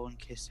talking about when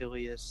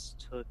Caecilius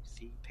took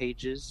the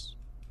pages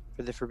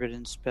for the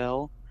Forbidden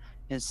Spell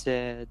and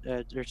said,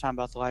 they're talking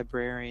about the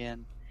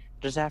librarian,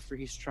 just after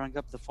he strung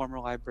up the former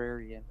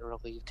librarian and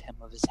relieved him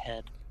of his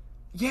head.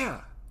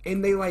 Yeah,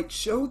 and they like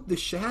showed the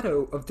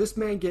shadow of this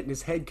man getting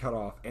his head cut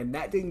off, and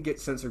that didn't get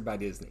censored by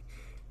Disney.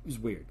 It was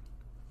weird.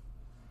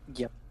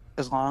 Yep.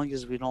 As long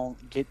as we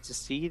don't get to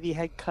see the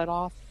head cut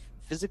off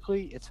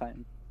physically, it's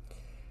fine.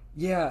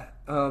 Yeah.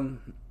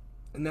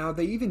 Now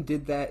they even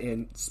did that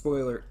in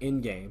spoiler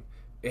in game.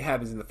 It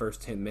happens in the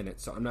first 10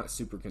 minutes, so I'm not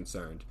super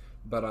concerned.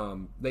 But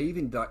they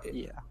even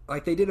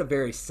like they did a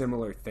very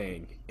similar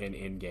thing in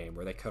Endgame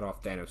where they cut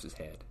off Thanos'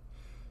 head.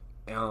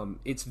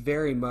 It's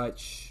very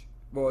much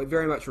it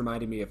very much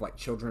reminded me of like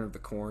Children of the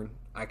Corn.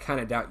 I kind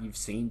of doubt you've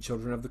seen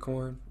Children of the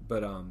Corn,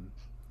 but I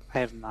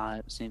have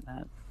not seen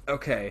that.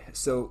 Okay,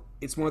 so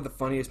it's one of the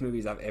funniest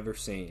movies I've ever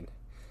seen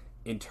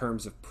in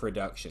terms of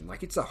production.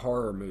 Like, it's a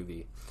horror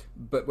movie,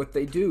 but what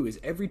they do is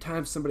every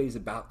time somebody's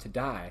about to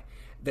die,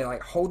 they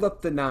like hold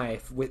up the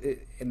knife with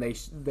it, and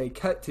they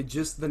cut to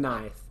just the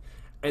knife,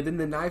 and then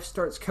the knife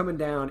starts coming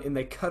down, and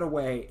they cut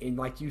away, and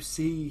like you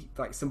see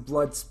like some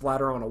blood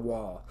splatter on a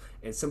wall,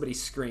 and somebody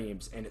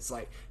screams, and it's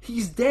like,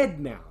 he's dead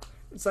now.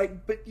 It's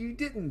like, but you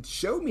didn't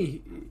show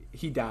me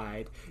he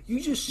died. You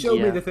just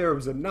showed me that there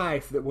was a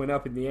knife that went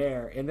up in the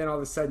air, and then all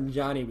of a sudden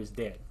Johnny was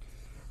dead.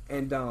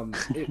 And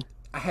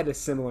I had a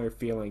similar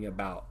feeling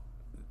about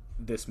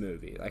this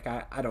movie. Like,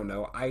 I don't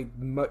know. I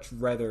much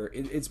rather...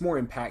 it's more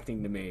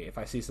impacting to me if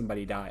I see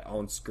somebody die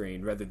on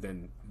screen rather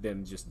than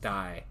them just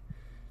die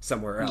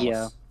somewhere else.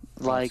 Yeah,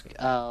 like,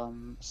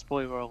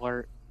 spoiler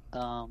alert,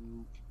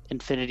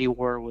 Infinity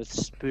War with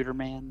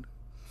Spooderman.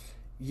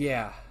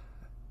 Yeah.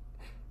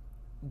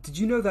 Did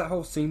you know that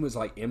whole scene was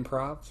like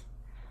improv?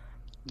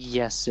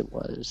 Yes, it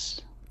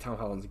was. Tom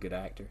Holland's a good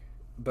actor,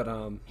 but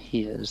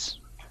he is.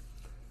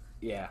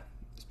 Yeah,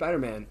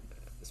 Spider-Man.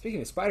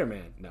 Speaking of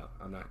Spider-Man, no,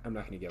 I'm not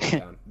going to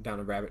go down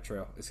a rabbit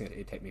trail.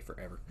 It'd take me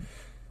forever.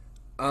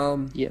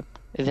 Yep.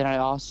 And then I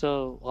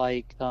also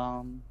like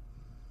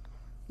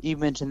you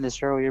mentioned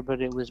this earlier,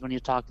 but it was when you're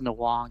talking to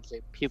Wong.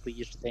 Like, people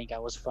used to think I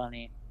was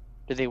funny.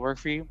 Did they work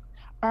for you?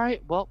 All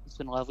right, well, it's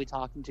been lovely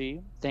talking to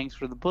you. Thanks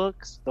for the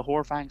books, the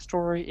horrifying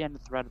story, and the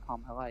thread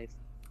upon my life.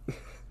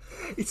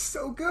 It's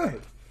so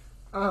good.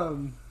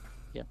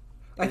 Yeah.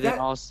 Like and then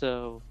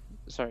also,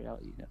 sorry, I'll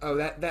let you know. Oh,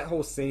 that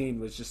whole scene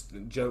was just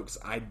jokes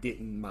I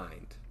didn't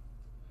mind.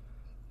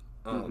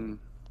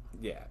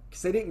 Yeah,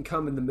 because they didn't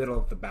come in the middle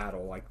of the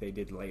battle like they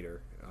did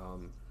later,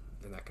 and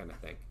that kind of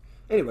thing.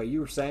 Anyway, you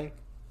were saying?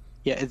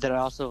 Yeah, and then I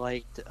also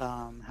liked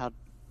how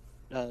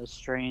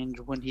Strange,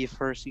 when he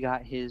first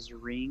got his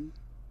ring,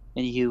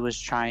 and he was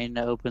trying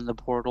to open the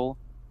portal,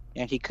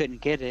 and he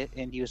couldn't get it,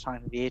 and he was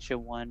talking to the Ancient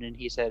One, and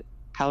he said,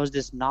 "How is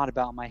this not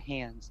about my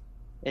hands?"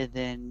 and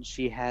then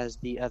she has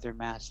the other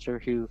master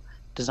who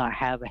does not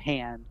have a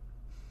hand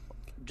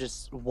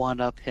just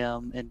one up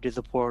him and do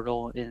the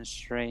portal, and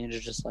Strange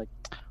is just like,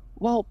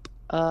 well,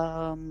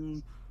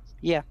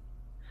 yeah.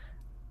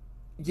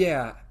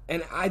 Yeah,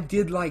 and I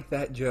did like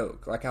that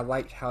joke. Like I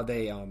liked how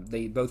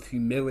they both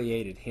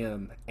humiliated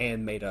him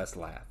and made us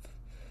laugh.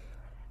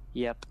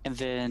 Yep. And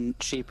then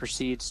she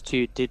proceeds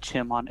to ditch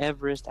him on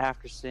Everest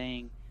after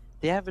saying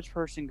the average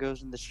person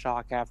goes into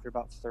shock after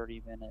about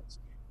 30 minutes.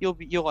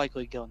 You'll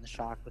likely go into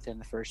shock within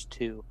the first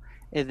two.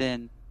 And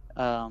then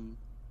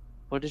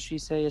what did she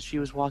say as she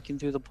was walking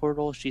through the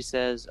portal? She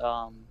says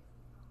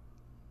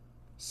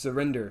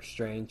Surrender,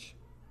 Strange.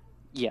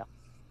 yeah.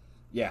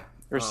 Yeah.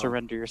 Or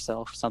surrender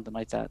yourself, something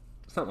like that.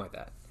 Something like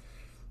that.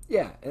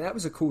 Yeah, and that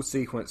was a cool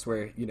sequence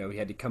where, he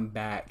had to come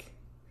back.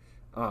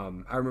 I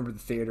remember the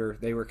theater,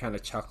 they were kind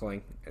of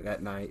chuckling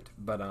that night.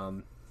 But,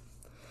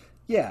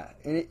 yeah,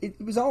 and it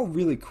was all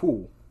really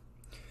cool.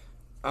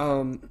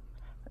 And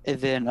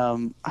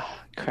then,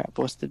 crap,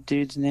 what's the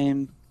dude's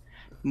name?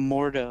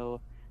 Mordo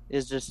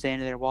is just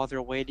standing there while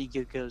they're waiting.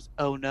 He goes,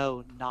 oh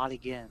no, not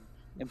again,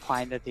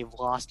 implying that they've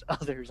lost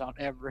others on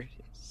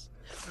Everest.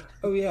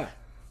 Oh, yeah.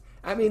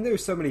 I mean,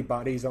 there's so many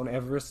bodies on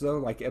Everest, though.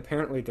 Like,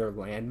 apparently they're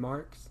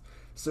landmarks.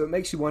 So it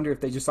makes you wonder if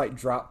they just,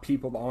 drop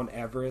people on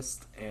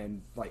Everest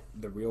and,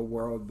 the real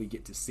world, we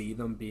get to see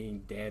them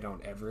being dead on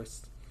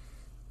Everest.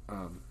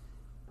 The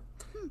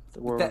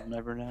world will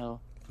never know.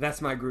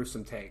 That's my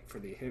gruesome take for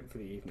the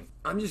evening.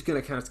 I'm just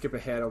going to kind of skip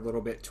ahead a little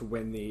bit to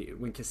when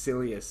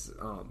Caecilius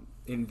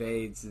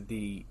invades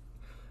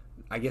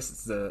I guess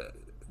it's the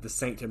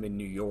Sanctum in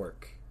New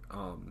York,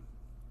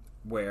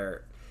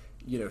 where,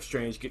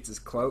 Strange gets his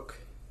cloak.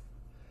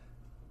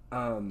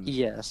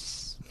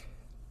 Yes.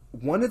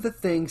 One of the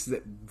things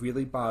that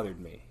really bothered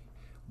me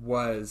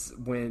was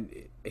when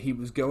he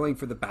was going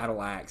for the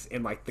battle axe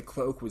and the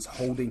cloak was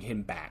holding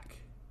him back.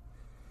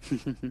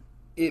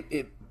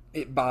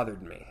 It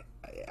bothered me.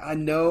 I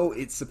know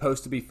it's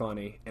supposed to be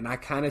funny, and I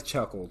kind of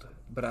chuckled,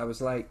 but I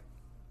was like,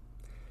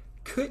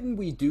 couldn't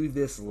we do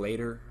this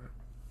later?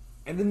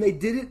 And then they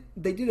did it.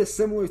 They did a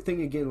similar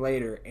thing again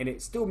later, and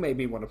it still made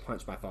me want to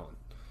punch my phone.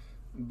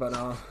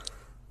 But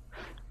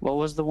what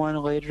was the one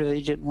later that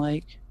you didn't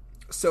like?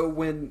 So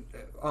when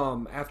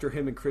after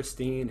him and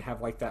Christine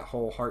have that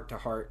whole heart to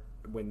heart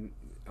when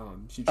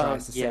she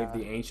tries to save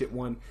the Ancient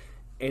One,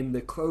 and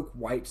the cloak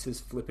wipes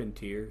his flippin'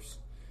 tears,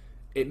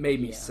 it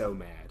made me so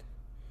mad.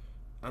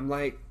 I'm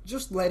like,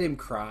 just let him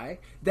cry.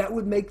 That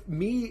would make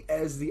me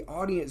as the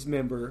audience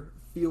member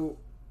feel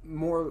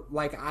more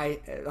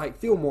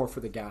feel more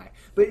for the guy.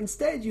 But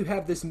instead you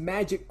have this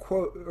magic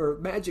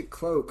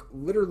cloak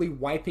literally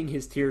wiping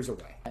his tears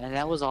away. And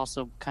that was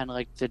also kind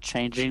of the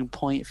changing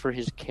point for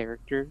his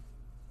character,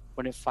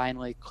 when it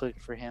finally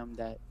clicked for him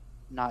that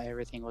not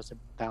everything was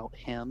about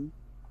him.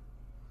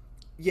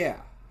 Yeah,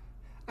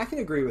 I can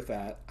agree with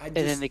that. And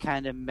then they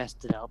kind of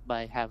messed it up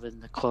by having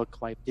the cloak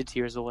wipe the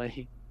tears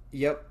away.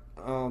 Yep.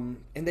 And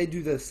they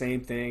do the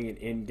same thing in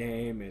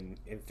Endgame and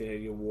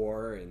Infinity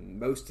War and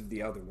most of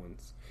the other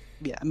ones.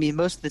 Yeah, I mean,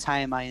 most of the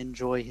time I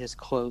enjoy his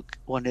cloak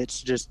when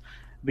it's just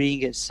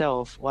being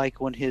itself. Like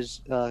when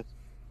his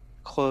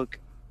cloak,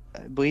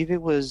 I believe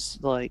it was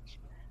a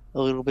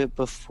little bit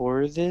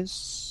before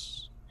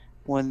this,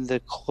 when the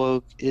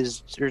cloak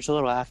is, or it's a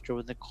little after,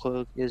 when the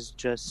cloak is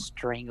just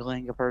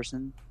strangling a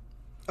person.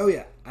 Oh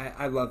yeah,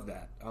 I love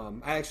that.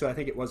 I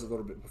think it was a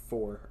little bit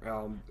before.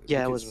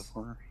 Yeah, it was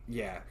before.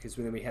 Yeah, because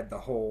then we had the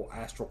whole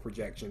astral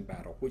projection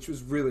battle, which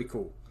was really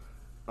cool.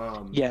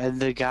 Yeah, and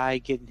the guy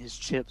getting his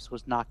chips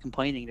was not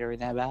complaining during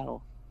that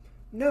battle.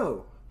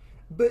 No,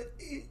 but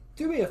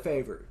do me a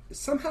favor.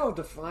 Somehow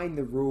define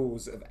the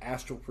rules of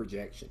astral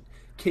projection.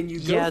 Can you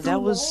go through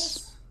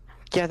walls?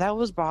 Yeah, that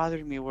was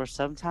bothering me, where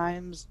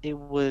sometimes it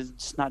would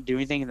just not do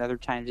anything, and other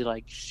times it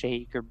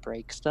shake or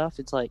break stuff.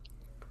 It's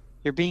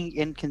you're being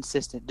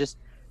inconsistent. Just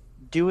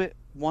do it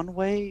one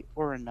way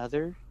or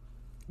another.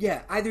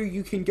 Yeah, either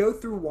you can go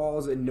through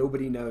walls and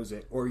nobody knows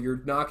it, or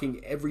you're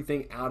knocking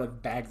everything out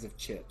of bags of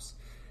chips.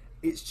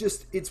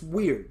 It's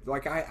weird.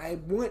 I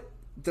want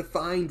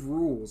defined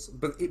rules,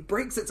 but it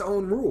breaks its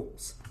own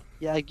rules.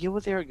 Yeah, I get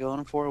what they were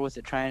going for with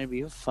it trying to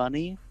be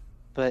funny,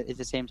 but at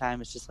the same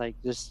time, it's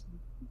just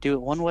do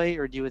it one way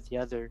or do it the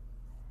other,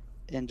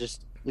 and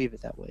just leave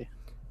it that way.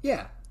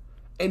 Yeah.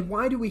 And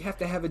why do we have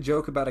to have a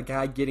joke about a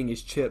guy getting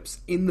his chips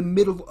in the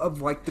middle of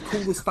the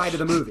coolest fight of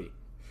the movie?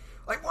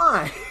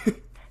 Why?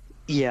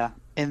 Yeah,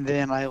 and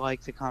then I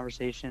like the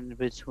conversation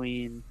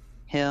between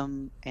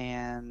him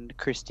and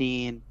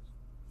Christine.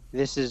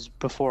 This is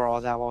before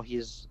all that, while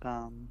he's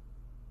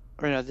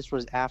this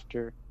was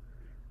after,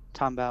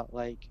 talking about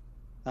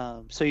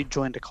so you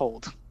joined a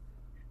cult.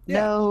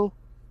 Yeah. No,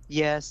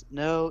 yes,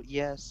 no,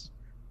 yes,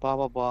 blah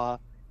blah blah.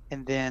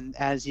 And then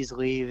as he's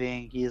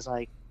leaving, he's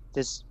like,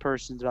 this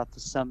person's about to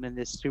summon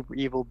this super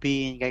evil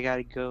being. I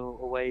gotta go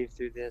away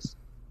through this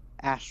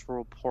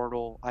astral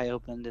portal I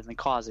opened in the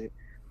closet.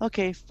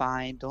 Okay,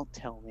 fine, don't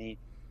tell me.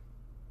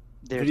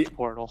 There's the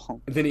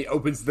portal. Then he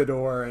opens the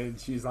door and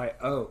she's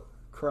like, oh,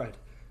 crud.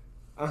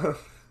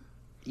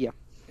 Yeah.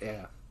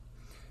 Yeah.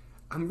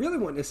 I'm really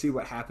wanting to see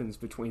what happens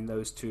between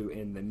those two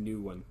in the new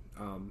one.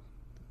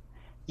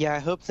 Yeah, I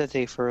hope that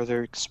they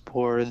further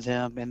explore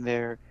them and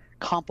their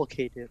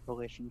complicated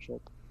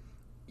relationship.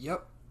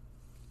 Yep.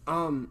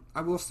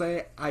 I will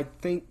say I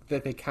think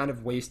that they kind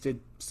of wasted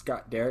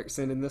Scott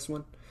Derrickson in this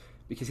one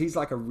because he's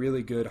like a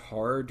really good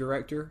horror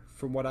director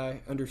from what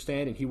I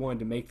understand, and he wanted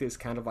to make this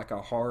kind of like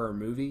a horror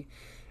movie,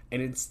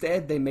 and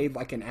instead they made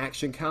like an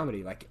action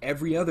comedy like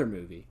every other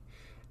movie.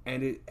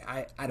 And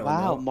I don't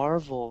Wow, know.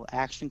 Marvel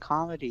action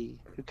comedy.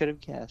 Who could have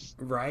guessed?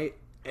 Right?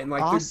 And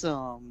like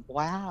Awesome.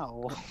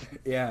 Wow.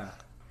 yeah.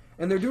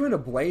 And they're doing a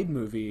Blade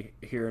movie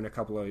here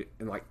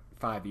in like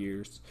 5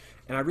 years.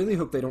 And I really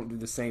hope they don't do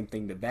the same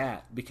thing to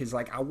that because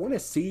like I want to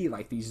see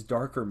like these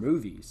darker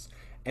movies.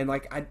 And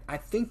like I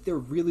think they're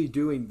really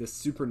doing the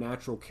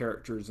supernatural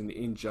characters and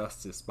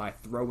injustice by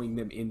throwing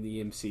them in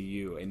the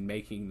MCU and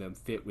making them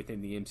fit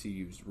within the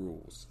MCU's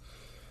rules.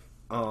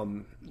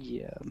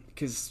 Yeah.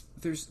 Because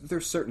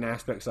there's certain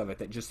aspects of it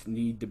that just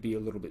need to be a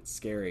little bit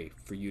scary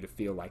for you to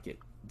feel like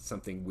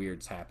something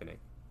weird's happening.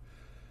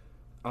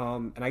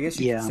 And I guess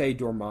you could say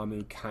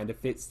Dormammu kind of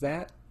fits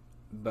that,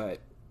 but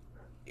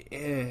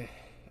they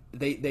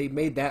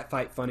made that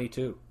fight funny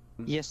too.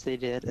 Yes, they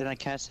did. And I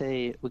can't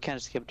say we kind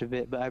of skipped a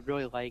bit, but I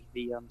really like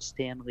the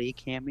Stan Lee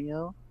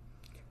cameo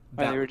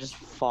where they were just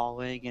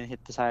falling and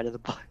hit the side of the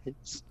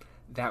bullets.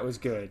 That was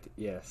good.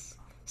 Yes.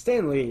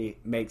 Stan Lee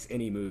makes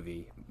any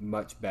movie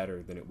much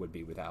better than it would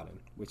be without him,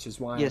 which is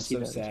why I'm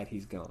so sad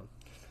he's gone.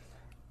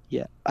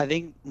 Yeah, I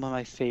think one of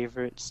my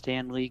favorite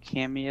Stan Lee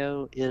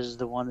cameo is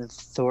the one in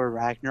Thor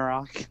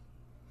Ragnarok.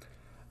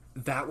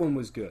 That one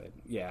was good,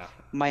 yeah.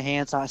 My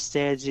hand's not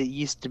steady as it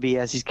used to be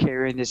as he's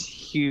carrying this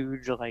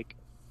huge, like,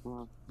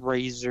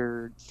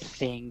 razor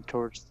thing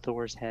towards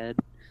Thor's head.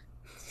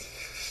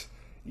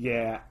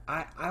 Yeah,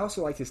 I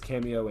also like his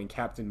cameo in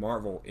Captain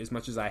Marvel as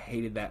much as I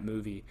hated that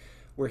movie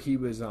where he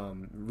was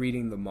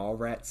reading the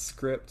Mallrats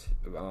script,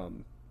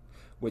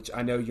 which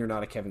I know you're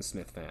not a Kevin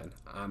Smith fan.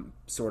 I'm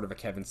sort of a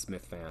Kevin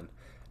Smith fan.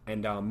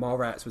 And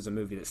Mallrats was a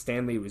movie that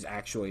Stan Lee was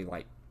actually,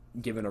 like,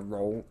 given a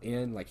role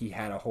in. Like, he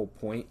had a whole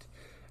point.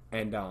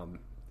 And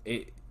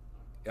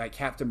like,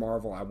 Captain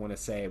Marvel, I want to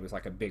say, was,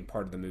 like, a big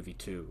part of the movie,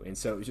 too. And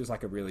so it was just,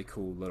 like, a really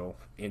cool little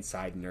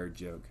inside nerd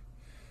joke.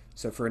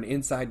 So for an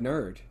inside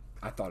nerd,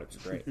 I thought it was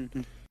great.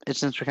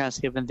 Since we're kind of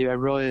skipping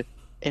through,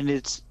 and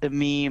it's a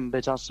meme, but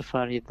it's also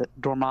funny that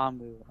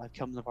Dormammu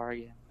comes to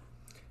bargain.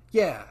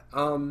 Yeah,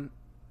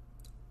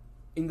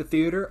 in the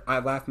theater, I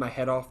laughed my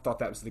head off, thought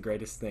that was the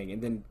greatest thing.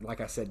 And then,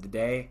 like I said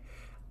today,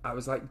 I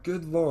was like,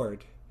 good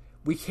Lord,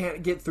 we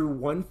can't get through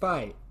one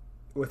fight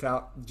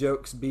without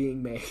jokes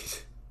being made.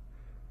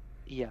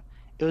 Yeah,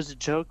 it was a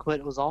joke, but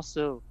it was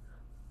also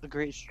a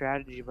great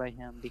strategy by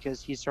him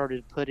because he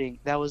started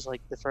that was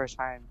like the first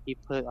time he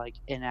put like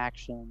in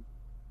action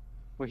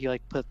where he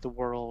like put the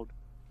world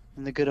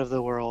and the good of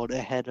the world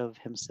ahead of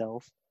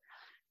himself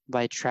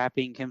by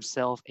trapping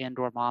himself and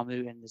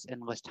Dormammu in this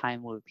endless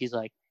time loop. He's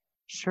like,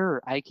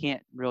 sure, I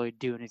can't really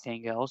do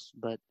anything else,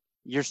 but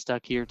you're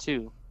stuck here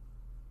too.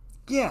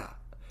 Yeah.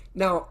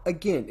 Now,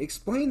 again,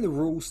 explain the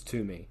rules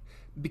to me.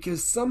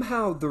 Because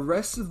somehow the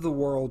rest of the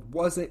world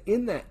wasn't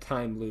in that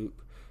time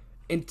loop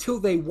until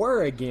they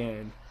were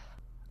again.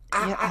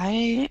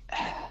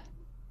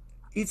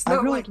 It's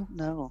not really like, don't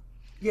know.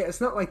 Yeah, it's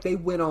not like they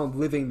went on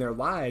living their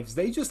lives.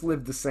 They just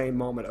lived the same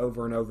moment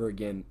over and over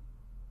again,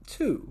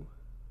 too.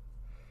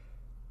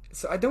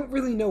 So I don't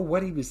really know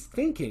what he was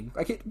thinking.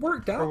 Like, it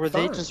worked out Or were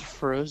fine. they just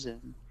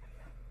frozen?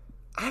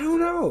 I don't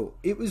know.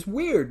 It was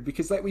weird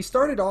because, like, we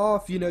started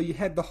off, you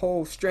had the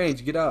whole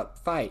Strange, get up,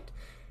 fight.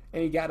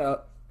 And he got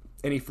up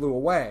and he flew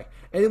away.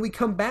 And then we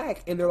come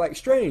back and they're like,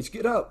 Strange,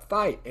 get up,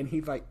 fight. And he,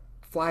 like,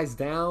 flies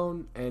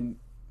down and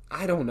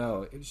I don't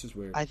know. It was just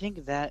weird. I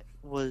think that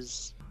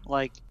was,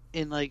 like,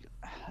 in, like,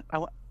 I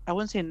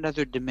wouldn't say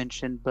another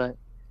dimension, but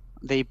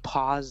they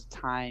paused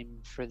time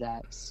for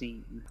that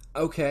scene.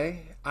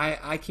 Okay,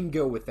 I can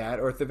go with that.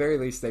 Or at the very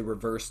least, they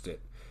reversed it.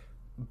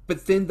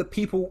 But then the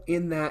people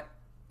in that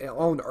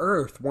on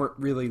Earth weren't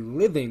really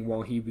living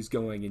while he was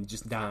going and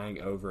just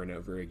dying over and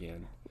over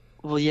again.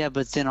 Well, yeah,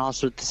 but then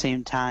also at the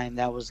same time,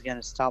 that was going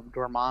to stop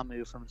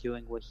Dormammu from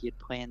doing what he had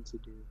planned to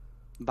do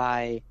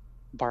by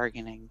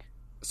bargaining.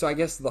 So I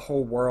guess the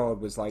whole world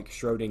was like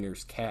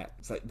Schrodinger's cat.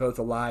 It's like both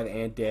alive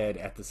and dead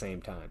at the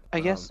same time. I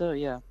guess so,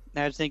 yeah.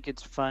 I think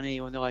it's funny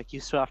when they're like, you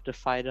still have to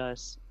fight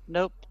us.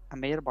 Nope, I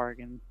made a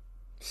bargain.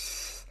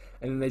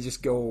 And then they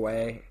just go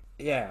away.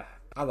 Yeah,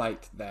 I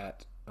liked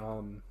that.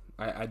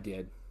 I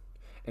did.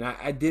 And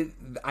I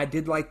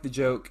did like the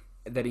joke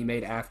that he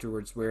made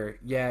afterwards where,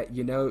 yeah,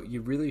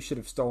 you really should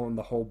have stolen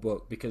the whole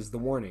book because the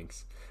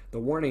warnings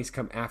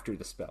come after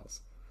the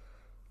spells.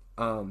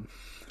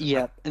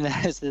 Yeah, and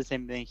that's the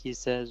same thing he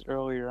says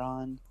earlier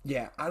on.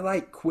 Yeah, I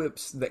like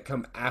quips that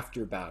come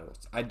after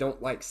battles. I don't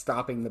like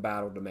stopping the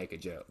battle to make a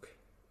joke.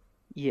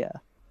 Yeah.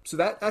 So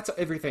that's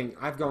everything.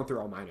 I've gone through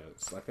all my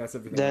notes. Like, that's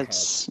everything I had.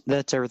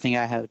 That's everything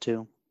I have,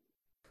 too.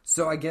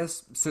 So I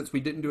guess since we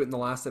didn't do it in the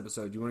last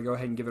episode, you want to go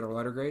ahead and give it our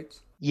letter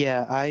grades?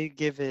 Yeah, I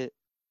give it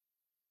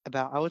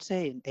about, I would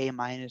say, an A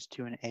minus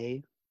to an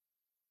A.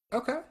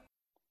 Okay.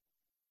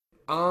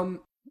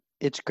 Um,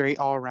 It's great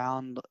all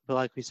around, but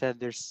like we said,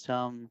 there's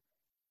some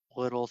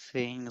little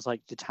things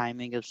like the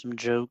timing of some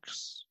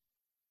jokes,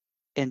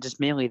 and just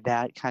mainly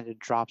that kind of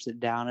drops it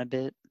down a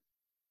bit.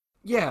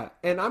 yeah,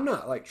 and I'm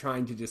not like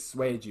trying to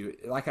dissuade you.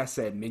 Like I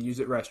said,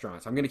 menus at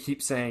restaurants. I'm going to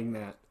keep saying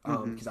that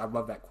Hmm. because I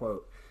love that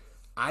quote.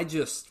 I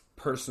just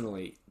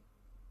personally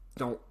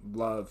don't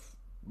love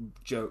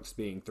jokes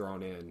being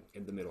thrown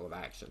in the middle of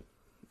action.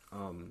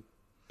 Um,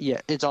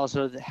 Yeah, it's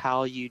also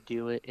how you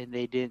do it, and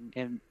they didn't.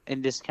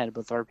 And this kind of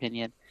with our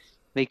opinion,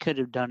 they could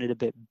have done it a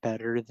bit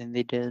better than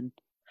they did.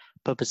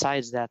 But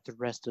besides that, the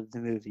rest of the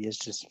movie is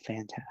just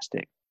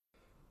fantastic.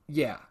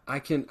 yeah, I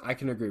can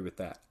agree with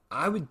that.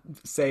 I would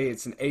say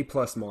it's an A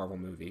plus Marvel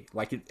movie.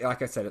 Like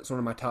I said, it's one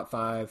of my top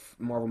 5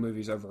 Marvel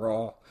movies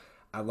overall.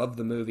 I love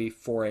the movie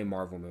for a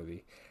Marvel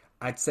movie.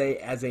 I'd say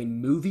as a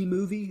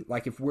movie,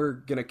 like if we're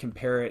gonna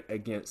compare it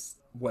against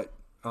what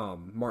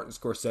Martin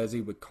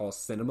Scorsese would call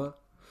cinema,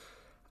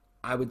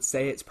 I would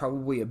say it's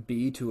probably a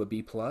B to a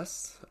B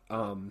plus.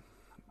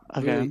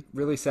 Okay.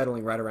 Really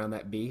settling right around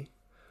that B.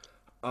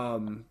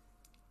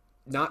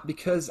 Not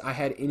because I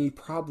had any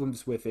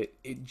problems with it.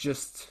 It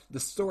just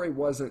the story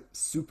wasn't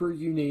super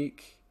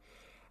unique,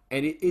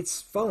 and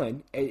it's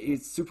fun.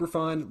 It's super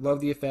fun. Love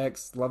the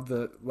effects. Love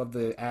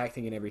the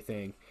acting and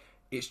everything.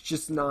 It's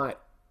just not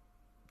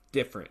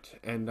different,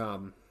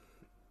 and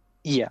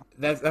Yeah.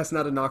 that's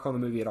not a knock on the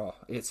movie at all.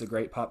 It's a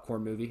great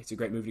popcorn movie. It's a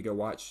great movie to go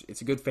watch.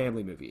 It's a good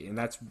family movie, and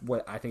that's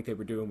what I think they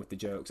were doing with the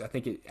jokes. I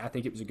think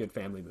it was a good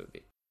family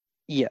movie.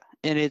 Yeah,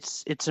 and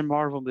it's a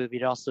Marvel movie.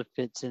 It also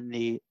fits in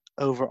the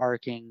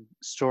overarching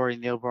story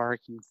and the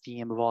overarching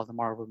theme of all the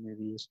Marvel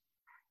movies.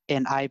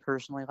 And I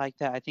personally like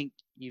that. I think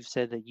you've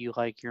said that you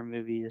like your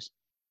movies,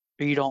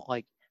 or you don't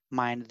like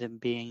mind them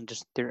being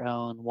just their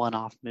own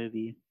one-off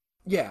movie.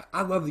 Yeah,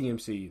 I love the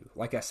MCU.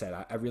 Like I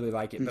said, I really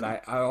like it, but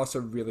Hmm. I also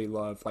really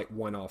love like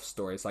one-off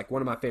stories. Like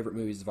one of my favorite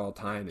movies of all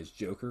time is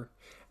Joker,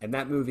 and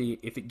that movie,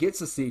 if it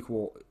gets a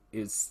sequel,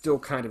 is still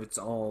kind of its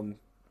own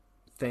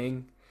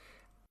thing.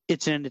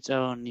 It's in its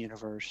own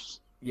universe.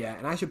 Yeah,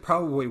 and I should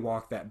probably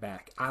walk that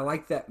back. I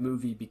like that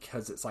movie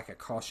because it's like a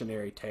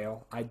cautionary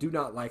tale. I do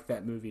not like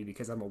that movie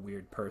because I'm a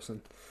weird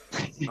person.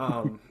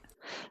 Um,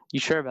 You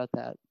sure about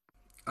that?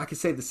 I could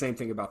say the same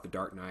thing about The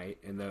Dark Knight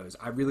and those.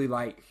 I really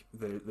like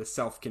the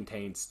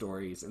self-contained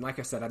stories, and like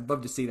I said, I'd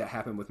love to see that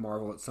happen with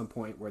Marvel at some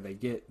point where they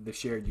get the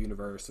shared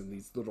universe and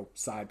these little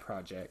side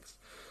projects.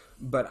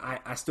 But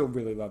I still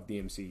really love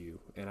the MCU,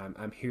 and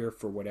I'm here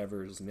for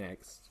whatever's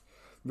next.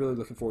 Really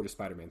looking forward to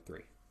Spider-Man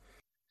 3.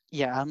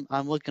 Yeah,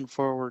 I'm looking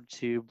forward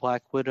to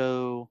Black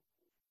Widow.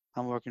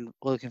 I'm looking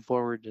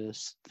forward to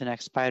the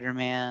next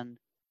Spider-Man.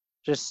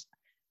 Just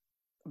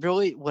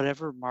really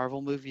whatever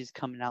Marvel movie is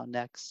coming out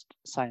next,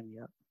 sign me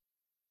up.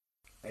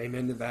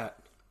 Amen to that.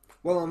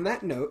 Well, on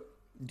that note,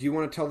 do you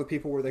want to tell the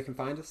people where they can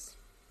find us?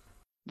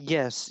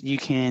 Yes, you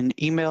can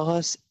email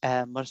us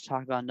at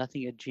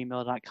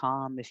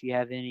muchtalkaboutnothing@gmail.com if you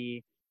have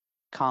any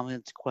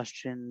comments,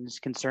 questions,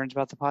 concerns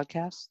about the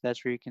podcast.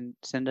 That's where you can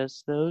send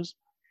us those.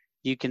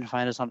 You can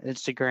find us on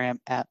Instagram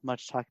at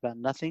Much Talk About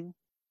Nothing,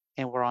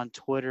 and we're on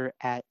Twitter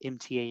at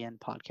MTAN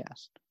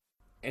Podcast.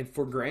 And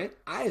for Grant,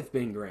 I have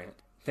been Grant.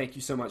 Thank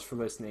you so much for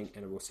listening,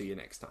 and we'll see you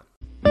next time.